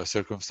new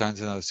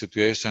circumstances and the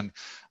situation.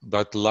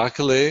 But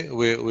luckily,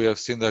 we have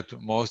seen that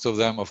most of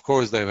them, of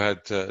course, they've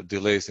had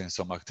delays in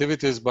some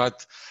activities,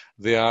 but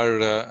they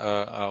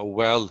are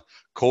well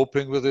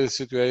coping with the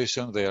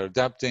situation. They are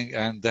adapting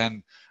and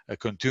then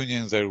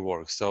continuing their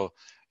work. So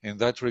in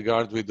that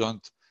regard, we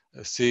don't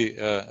see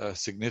a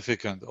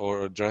significant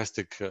or a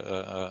drastic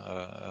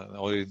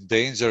or in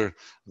danger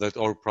that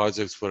our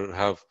projects will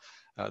have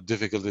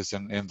difficulties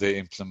in the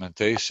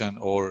implementation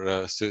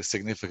or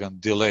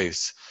significant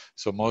delays.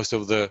 So most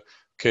of the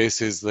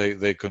cases,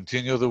 they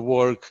continue the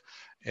work,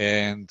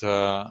 and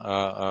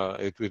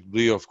it would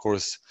be, of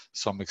course,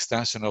 some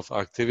extension of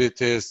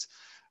activities.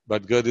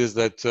 But good is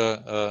that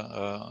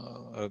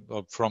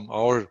from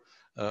our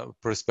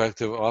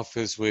perspective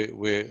office, we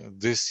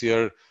this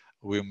year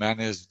we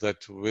managed that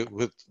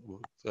with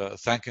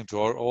thanking to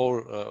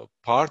all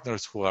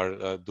partners who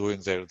are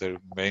doing their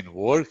main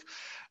work,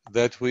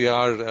 that we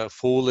are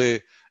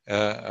fully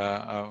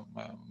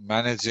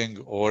managing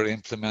or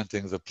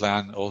implementing the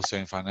plan also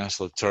in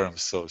financial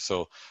terms.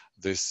 So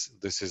this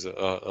is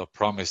a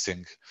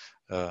promising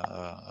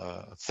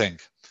thing.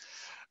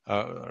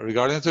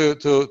 Regarding to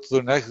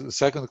the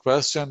second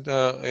question,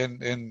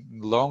 in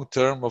long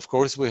term, of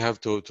course, we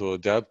have to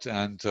adapt,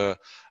 and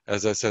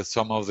as I said,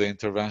 some of the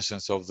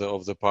interventions of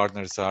the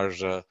partners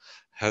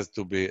has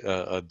to be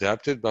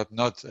adapted, but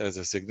not as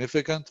a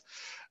significant.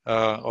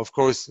 Of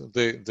course,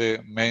 the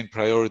main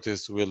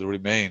priorities will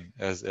remain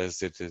as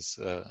it is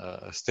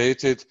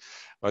stated,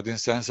 but in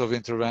sense of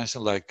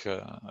intervention, like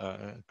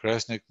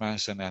Krasnik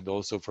mentioned, and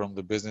also from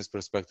the business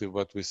perspective,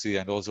 what we see,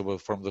 and also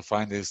from the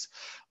findings,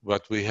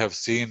 what we have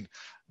seen,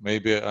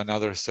 maybe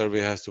another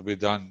survey has to be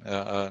done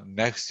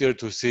next year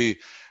to see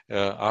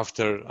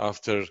after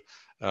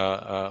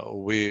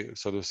we,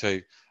 so to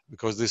say,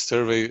 because this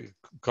survey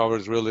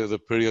covers really the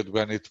period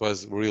when it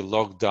was really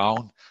locked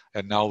down,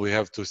 and now we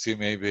have to see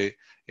maybe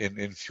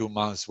in few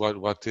months what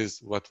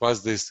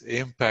was this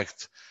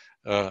impact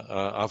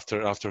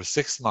after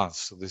 6 months.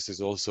 So this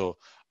is also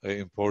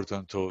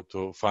important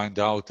to find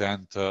out,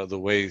 and the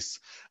ways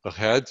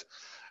ahead.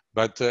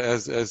 But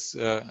as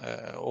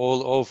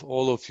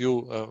all of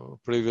you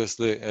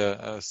previously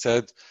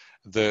said,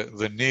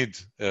 the need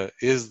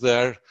is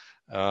there,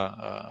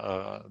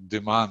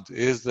 demand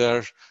is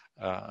there.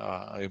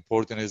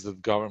 Important is that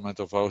the government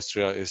of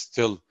Austria is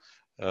still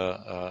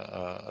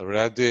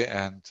ready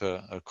and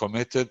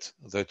committed,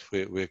 that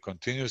we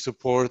continue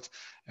support,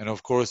 and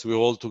of course we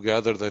all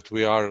together that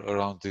we are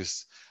around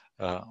this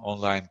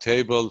online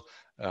table,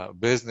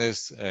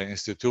 business,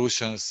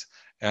 institutions,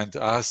 and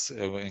us,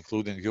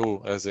 including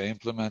you as an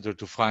implementer,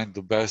 to find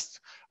the best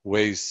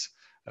ways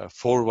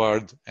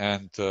forward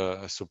and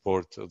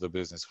support the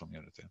business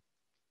community.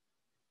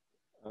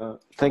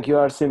 Thank you,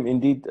 Arsim.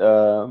 Indeed,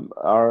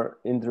 our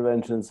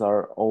interventions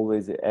are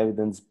always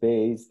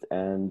evidence-based,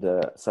 and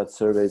such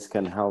surveys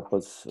can help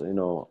us,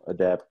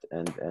 adapt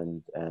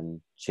and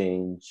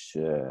change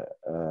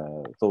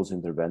those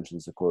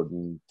interventions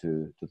according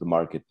to the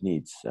market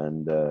needs.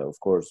 And of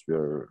course,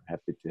 we're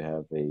happy to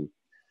have a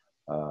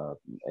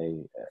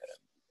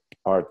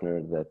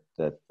partner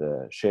that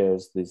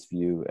shares this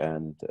view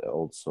and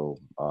also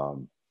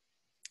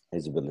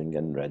is willing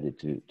and ready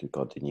to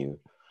continue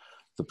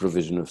the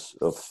provision of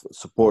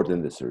support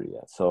in this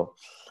area. So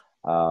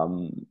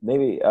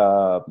maybe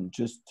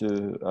just to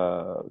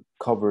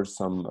cover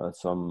some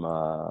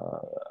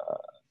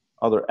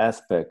other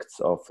aspects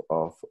of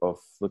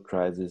the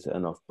crisis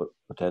and of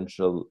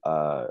potential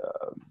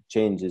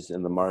changes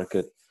in the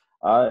market.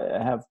 I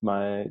have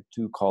my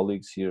two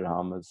colleagues here,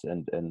 Hamas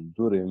and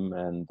Durim,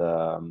 and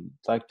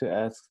I'd like to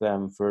ask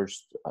them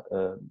first,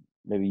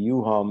 maybe you,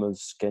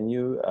 Hamas, can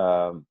you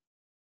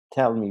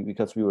tell me,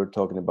 because we were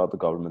talking about the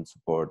government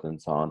support and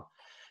so on,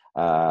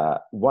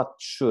 what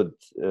should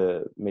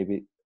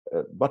maybe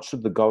what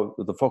should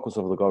the focus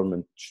of the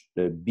government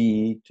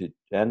be,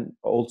 and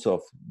also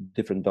of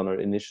different donor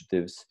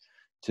initiatives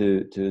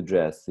to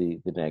address the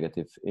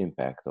negative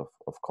impact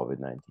of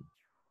COVID-19?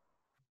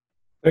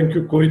 Thank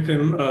you,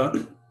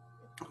 Koitim.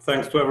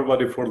 Thanks to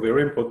everybody for their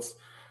inputs.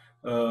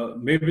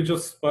 Maybe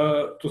just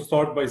to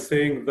start by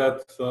saying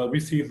that we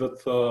see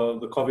that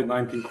the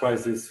COVID-19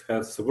 crisis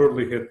has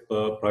severely hit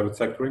the private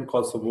sector in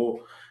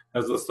Kosovo.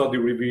 As the study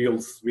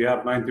reveals, we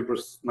have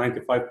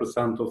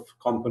 95% of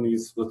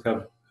companies that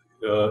have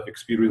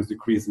experienced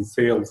decrease in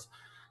sales,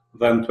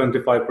 then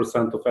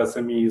 25% of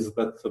SMEs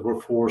that were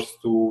forced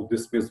to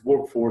dismiss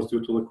workforce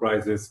due to the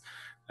crisis,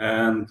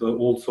 and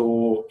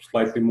also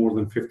slightly more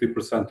than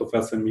 50% of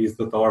SMEs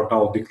that are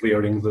now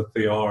declaring that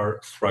they are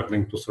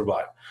struggling to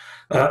survive.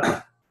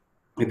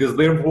 It is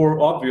therefore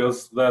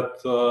obvious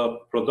that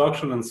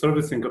production and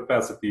servicing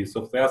capacities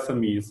of the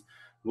SMEs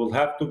will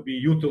have to be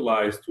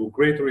utilized to a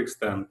greater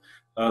extent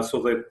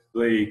so that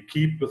they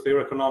keep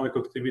their economic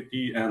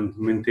activity and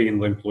maintain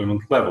the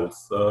employment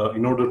levels.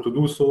 In order to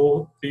do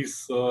so,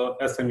 these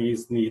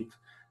SMEs need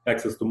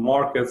access to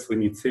markets, they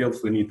need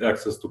sales, they need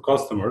access to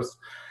customers.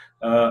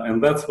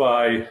 And that's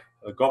why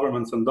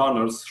governments and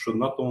donors should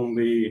not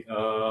only,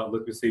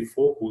 let me say,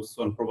 focus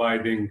on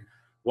providing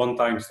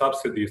one-time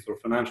subsidies or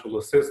financial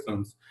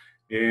assistance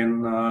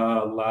in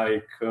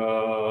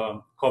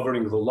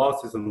covering the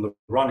losses and the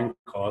running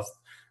costs,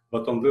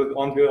 but on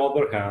the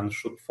other hand,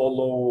 should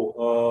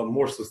follow a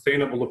more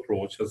sustainable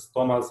approach, as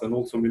Thomas and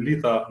also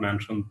Melita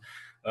mentioned,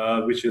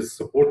 which is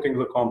supporting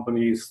the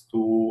companies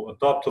to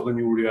adapt to the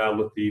new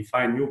reality,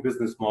 find new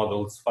business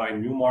models,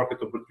 find new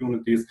market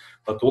opportunities,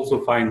 but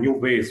also find new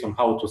ways on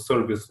how to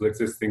service the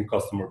existing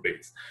customer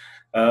base.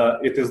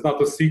 It is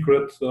not a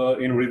secret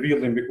in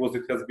revealing, because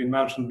it has been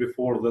mentioned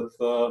before,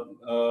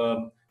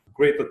 that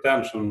great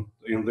attention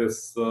in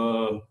this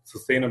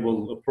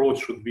sustainable approach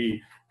should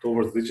be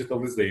towards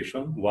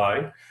digitalization.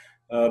 Why?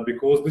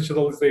 Because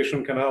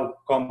digitalization can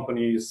help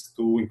companies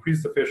to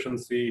increase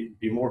efficiency,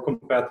 be more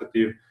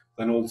competitive,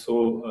 and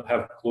also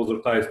have closer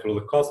ties to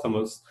the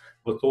customers,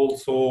 but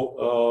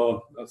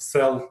also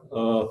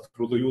sell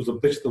through the use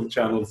of digital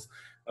channels,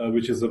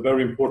 which is a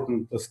very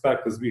important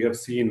aspect, as we have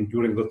seen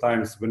during the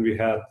times when we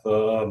had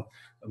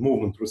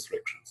movement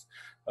restrictions.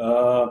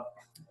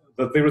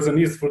 That there is a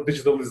need for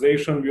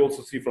digitalization, we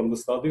also see from the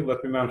study.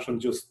 Let me mention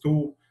just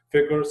two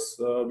figures.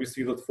 We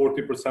see that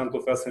 40%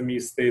 of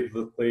SMEs state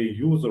that they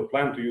use or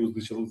plan to use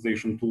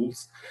digitalization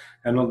tools.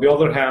 And on the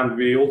other hand,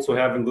 we also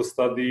have in the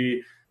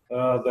study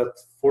that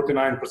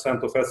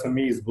 49% of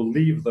SMEs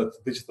believe that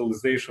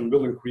digitalization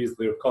will increase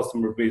their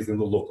customer base in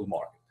the local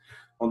market.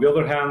 On the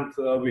other hand,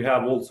 we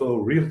have also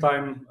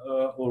real-time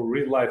or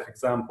real-life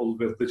example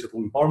with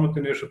Digital Empowerment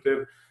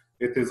Initiative.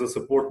 It is a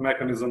support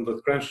mechanism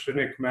that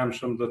Kreshnik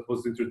mentioned that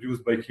was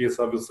introduced by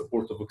KSA with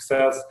support of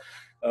Access.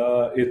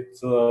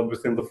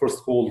 Within the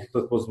first call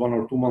that was 1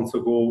 or 2 months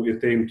ago,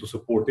 it aimed to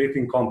support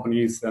 18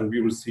 companies, and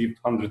we received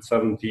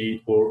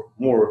 170 or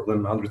more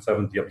than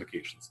 170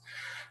 applications.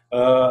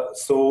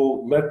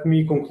 So let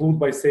me conclude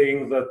by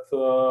saying that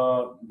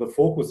the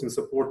focus in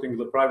supporting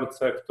the private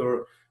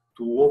sector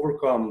to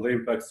overcome the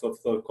impacts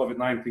of the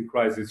COVID-19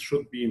 crisis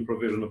should be in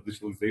provision of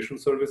digitalization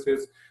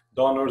services.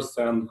 Donors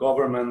and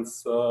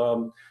governments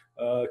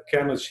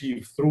can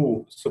achieve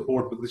through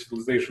support with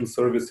digitalization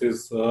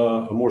services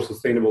a more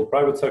sustainable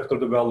private sector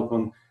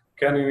development,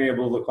 can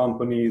enable the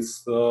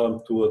companies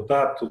to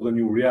adapt to the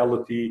new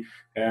reality,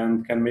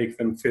 and can make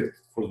them fit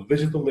for the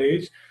digital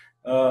age.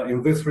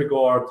 In this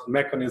regard,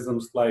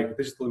 mechanisms like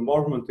Digital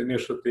Empowerment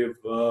Initiative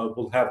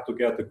will have to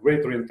get a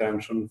greater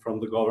intention from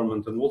the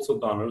government and also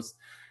donors.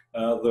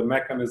 The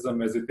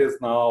mechanism as it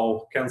is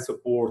now can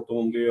support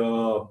only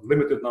a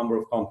limited number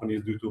of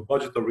companies due to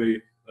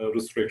budgetary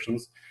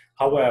restrictions.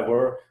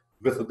 However,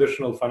 with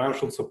additional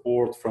financial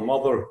support from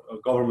other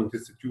government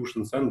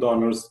institutions and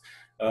donors,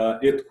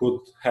 it could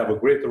have a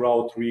greater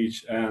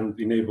outreach and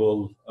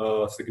enable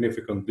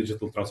significant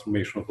digital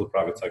transformation of the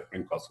private sector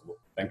in Kosovo.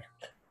 Thank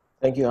you.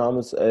 Thank you,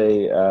 Hannes.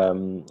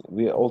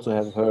 We also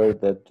have heard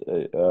that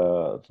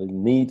the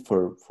need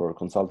for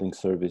consulting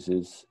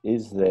services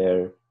is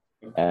there,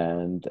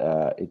 and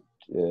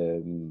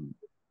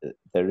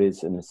there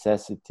is a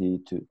necessity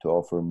to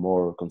offer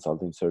more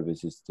consulting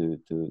services to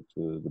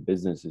the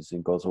businesses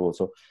in Kosovo.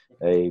 So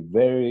a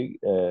very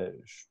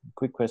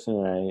quick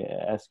question, I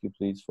ask you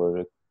please for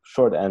a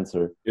short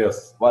answer.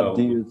 Yes. What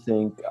do you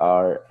think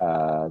are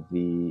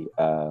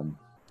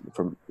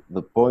from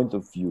the point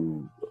of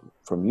view,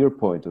 from your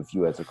point of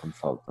view as a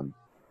consultant,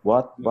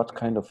 what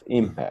kind of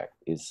impact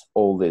is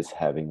all this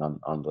having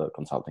on the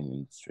consulting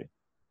industry?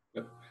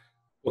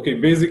 Okay,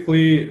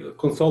 basically,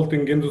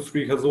 consulting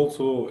industry has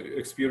also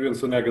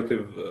experienced a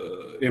negative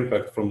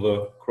impact from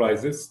the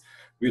crisis.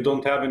 We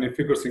don't have any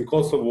figures in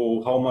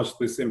Kosovo how much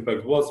this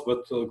impact was,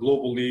 but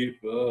globally,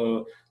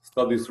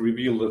 studies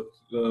reveal that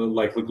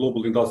like the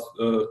global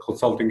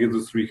consulting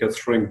industry has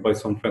shrunk by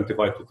some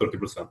 25 to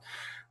 30%.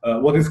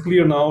 What is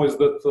clear now is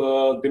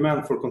that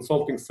demand for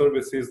consulting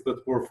services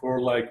that were for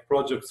like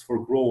projects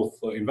for growth,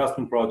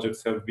 investment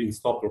projects have been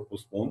stopped or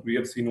postponed. We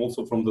have seen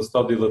also from the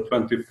study that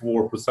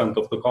 24%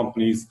 of the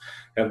companies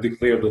have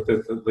declared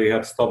that they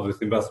have stopped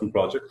with investment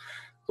projects.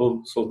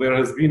 So there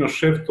has been a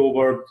shift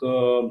toward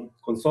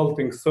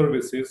consulting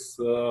services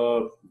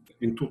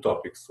in two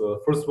topics.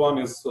 First one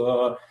is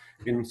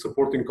in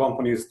supporting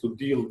companies to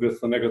deal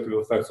with the negative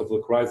effects of the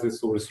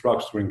crisis, or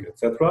restructuring,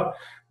 etc.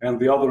 And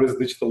the other is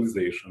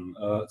digitalization.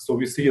 So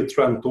we see a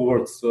trend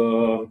towards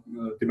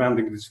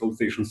demanding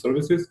digitalization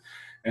services.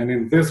 And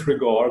in this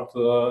regard,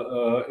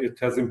 it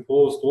has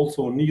imposed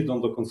also a need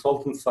on the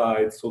consultant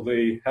side, so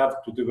they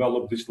have to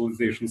develop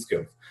digitalization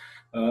skills.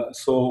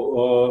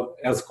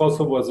 As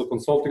Kosovo, as a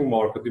consulting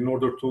market, in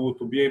order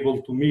to be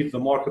able to meet the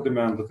market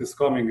demand that is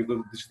coming in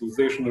the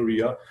digitalization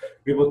area,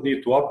 we would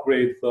need to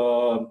upgrade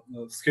the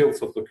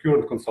skills of the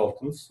current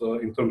consultants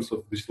in terms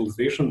of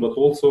digitalization, but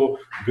also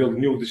build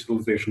new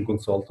digitalization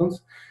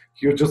consultants.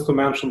 Here, just to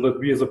mention that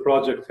we as a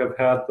project have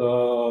had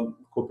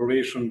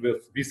cooperation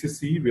with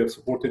BCC. We have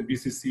supported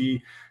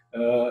BCC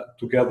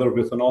together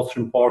with an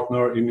Austrian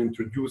partner in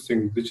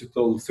introducing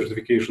digital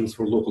certifications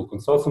for local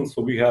consultants.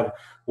 So we have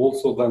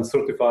also then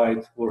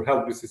certified, or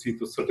helped BCC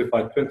to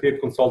certify 28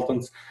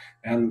 consultants.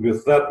 And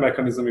with that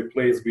mechanism in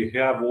place, we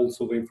have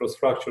also the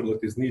infrastructure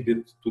that is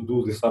needed to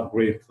do this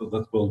upgrade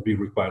that will be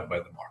required by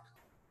the market.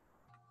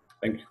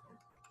 Thank you.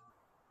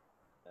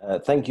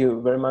 Thank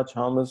you very much,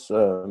 Hannes.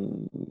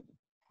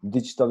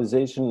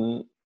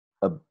 Digitalization,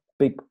 a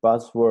big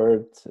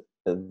buzzword.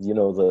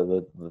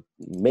 The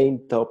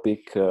main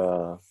topic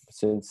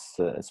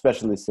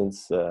especially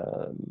since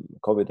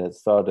COVID has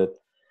started.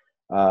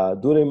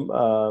 Durim,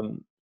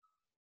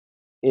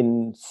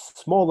 in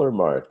smaller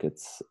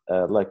markets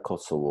like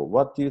Kosovo,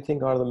 what do you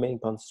think are the main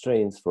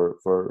constraints for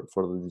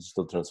the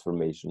digital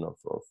transformation of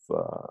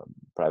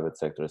private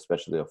sector,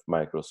 especially of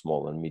micro,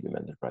 small, and medium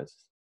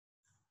enterprises?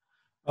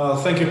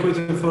 Thank you,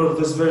 Kuitin, for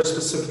this very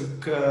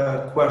specific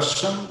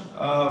question.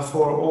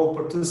 For all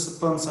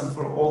participants and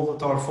for all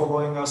that are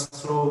following us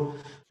through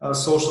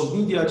social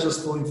media,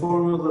 just to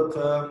inform you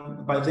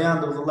that by the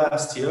end of the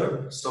last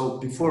year, so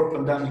before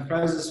pandemic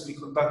crisis, we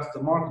conducted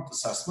a market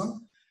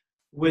assessment,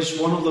 which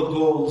one of the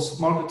goals,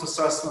 market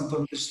assessment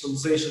on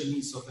digitalization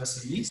needs of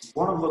SMEs,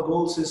 one of the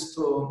goals is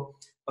to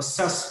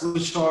assess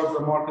which are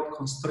the market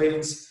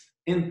constraints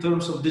in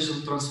terms of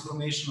digital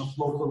transformation of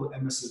local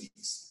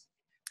MSMEs.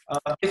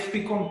 If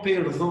we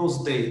compare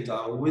those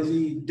data with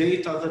the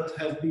data that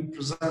have been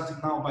presented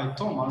now by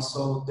Thomas,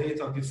 so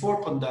data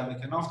before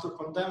pandemic and after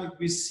pandemic,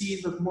 we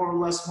see that more or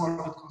less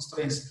market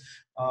constraints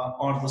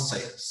are the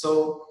same.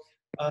 So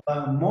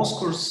most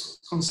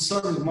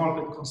concerning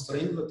market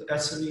constraint that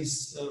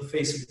SMEs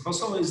face in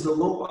Kosovo is the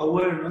low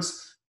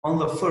awareness on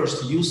the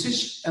first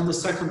usage and the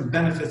second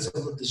benefits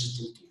of the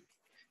digital tool.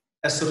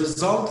 As a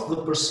result,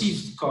 the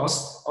perceived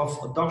cost of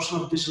adoption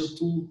of digital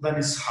tool then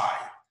is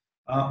high.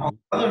 On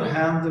the other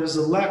hand, there is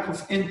a lack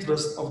of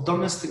interest of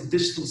domestic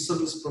digital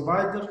service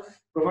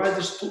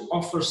providers to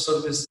offer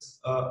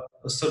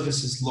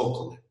services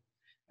locally.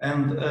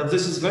 And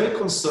this is very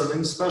concerning,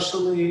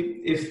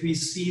 especially if we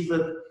see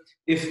that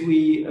if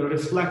we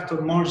reflect on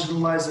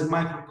marginalized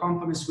micro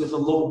companies with a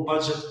low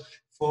budget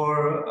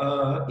for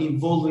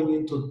involving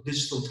into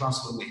digital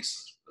transformation.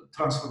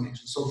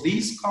 So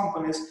these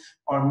companies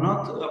are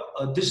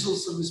not, digital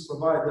service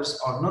providers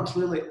are not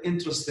really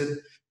interested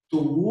to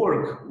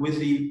work with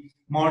the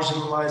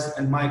marginalized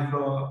and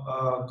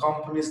micro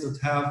companies that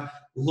have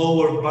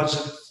lower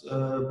budget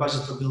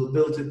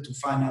availability to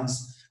finance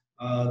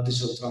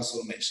digital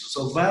transformation.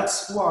 So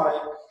that's why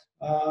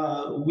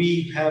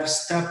we have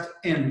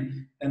stepped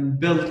in and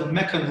built a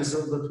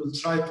mechanism that will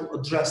try to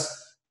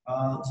address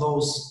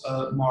those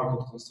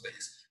market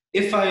constraints.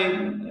 If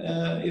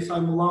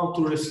I'm allowed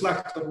to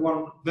reflect on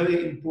one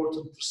very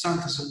important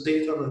percentage of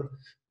data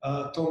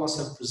that Thomas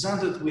has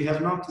presented, we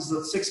have noticed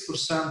that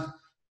 6%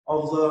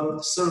 of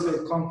the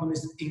survey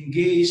companies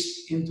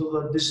engaged into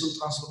the digital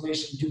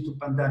transformation due to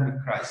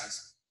pandemic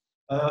crisis.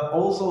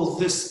 Although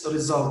this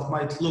result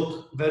might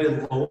look very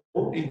low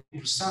in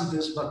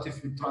percentage, but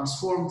if we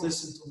transform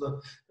this into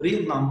the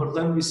real number,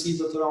 then we see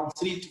that around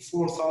 3,000 to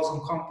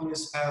 4,000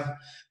 companies have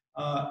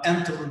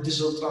entered the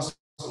digital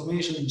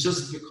transformation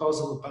just because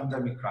of the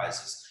pandemic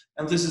crisis.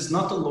 And this is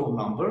not a low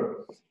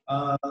number.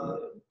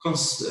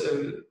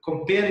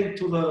 Comparing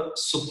to the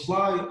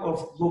supply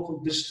of local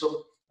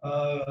digital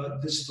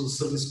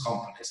service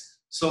companies.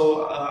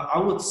 So I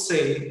would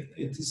say,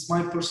 it is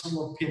my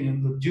personal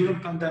opinion, that during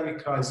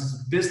pandemic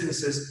crisis,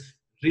 businesses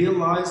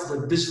realize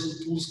that digital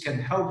tools can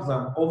help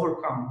them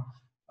overcome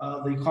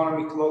the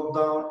economic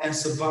lockdown and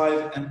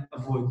survive and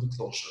avoid the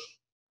closure.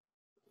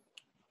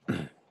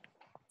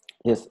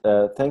 Yes,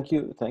 thank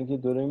you,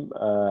 Durim.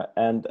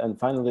 And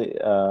finally,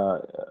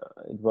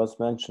 it was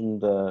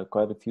mentioned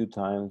quite a few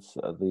times,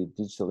 the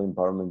Digital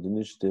Empowerment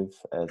Initiative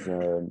as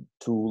a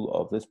tool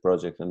of this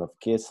project and of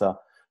KESA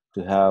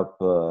to help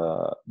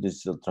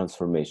digital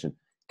transformation.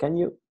 Can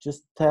you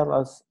just tell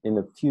us in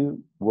a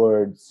few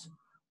words,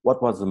 what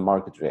was the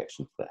market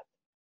reaction to that?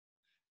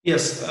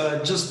 Yes,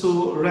 just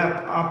to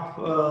wrap up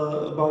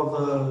about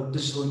the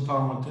Digital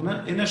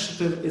Empowerment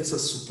Initiative, it's a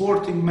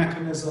supporting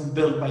mechanism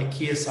built by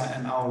KSA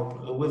and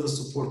with the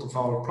support of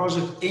our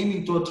project,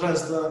 aiming to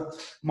address the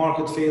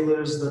market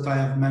failures that I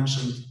have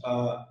mentioned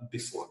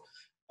before.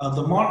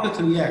 The market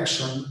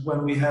reaction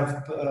when we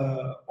have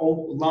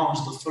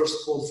launched the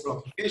first call for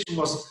application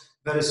was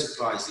very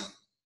surprising.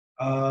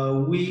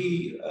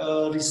 We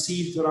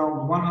received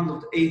around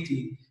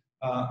 180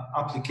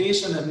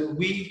 application, and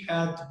we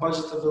had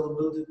budget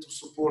availability to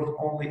support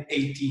only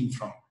 18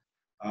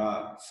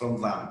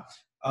 from them.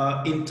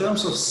 In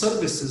terms of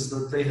services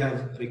that they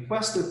have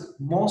requested,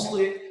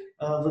 mostly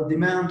the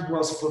demand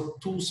was for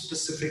two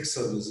specific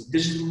services: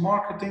 digital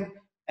marketing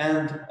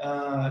and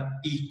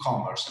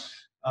e-commerce.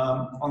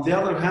 On the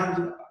other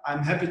hand,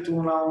 I'm happy to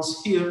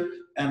announce here,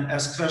 and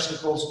as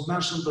Kreshnik also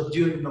mentioned, that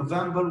during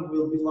November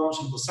we'll be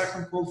launching the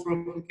second call for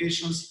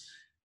applications.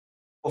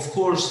 Of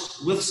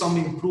course, with some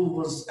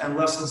improvements and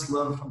lessons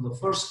learned from the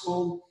first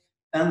call,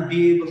 and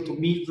be able to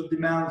meet the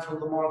demand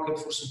from the market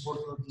for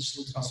supporting the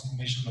digital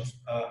transformation of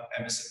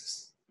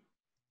MSMEs.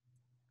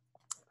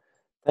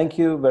 Thank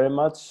you very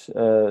much,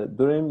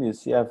 Durim. You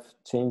see, I've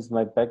changed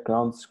my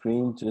background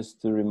screen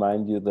just to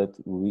remind you that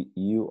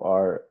you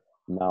are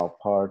now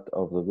part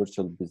of the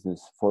Virtual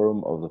Business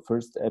Forum of the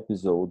first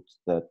episode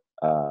that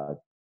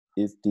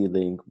is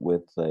dealing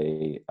with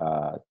the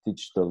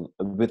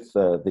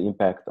the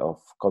impact of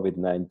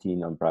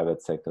COVID-19 on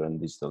private sector and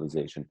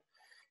digitalization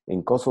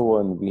in Kosovo,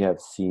 and we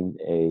have seen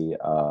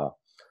the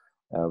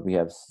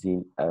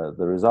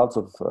results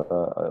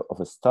of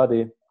a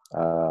study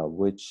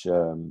which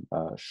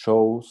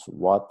shows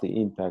what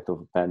the impact of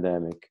the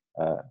pandemic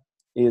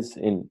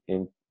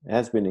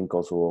has been in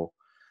Kosovo.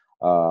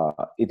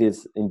 It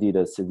is indeed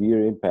a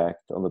severe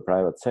impact on the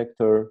private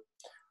sector.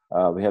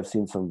 We have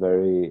seen some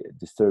very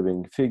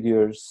disturbing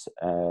figures.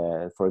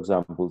 For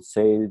example,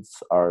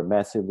 sales are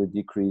massively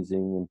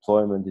decreasing,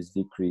 employment is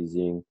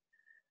decreasing.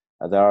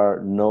 There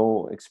are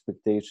no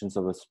expectations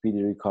of a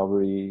speedy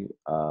recovery.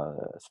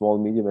 Small,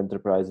 medium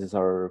enterprises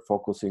are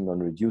focusing on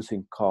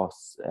reducing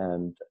costs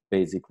and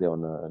basically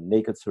on a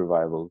naked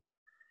survival.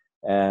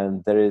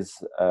 And there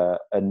is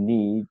a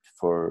need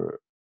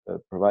for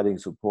providing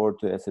support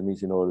to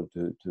SMEs in order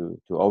to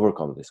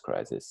overcome this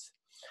crisis.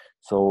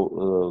 So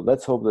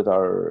let's hope that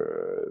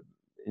our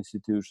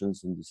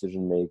institutions and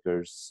decision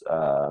makers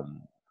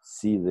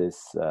see this,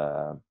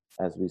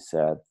 as we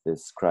said,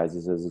 this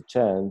crisis as a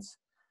chance.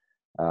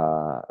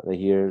 They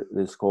hear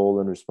this call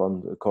and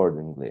respond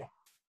accordingly.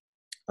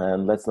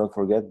 And let's not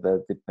forget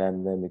that the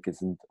pandemic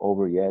isn't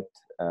over yet,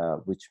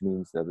 which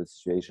means that the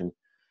situation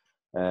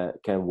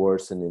can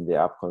worsen in the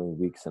upcoming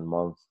weeks and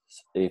months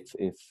if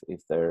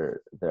there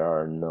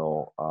are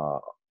no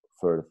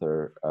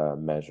further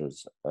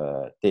measures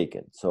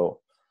taken.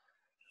 So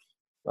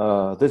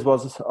this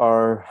was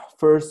our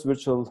first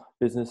virtual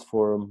business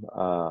forum.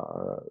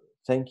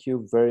 Thank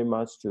you very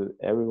much to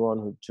everyone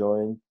who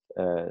joined.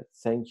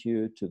 Thank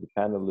you to the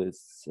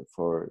panelists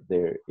for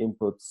their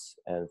inputs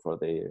and for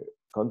their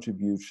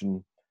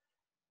contribution.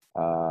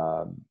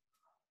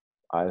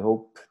 I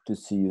hope to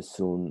see you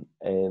soon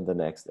in the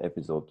next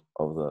episode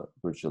of the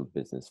Virtual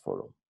Business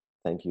Forum.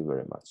 Thank you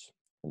very much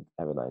and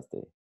have a nice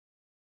day.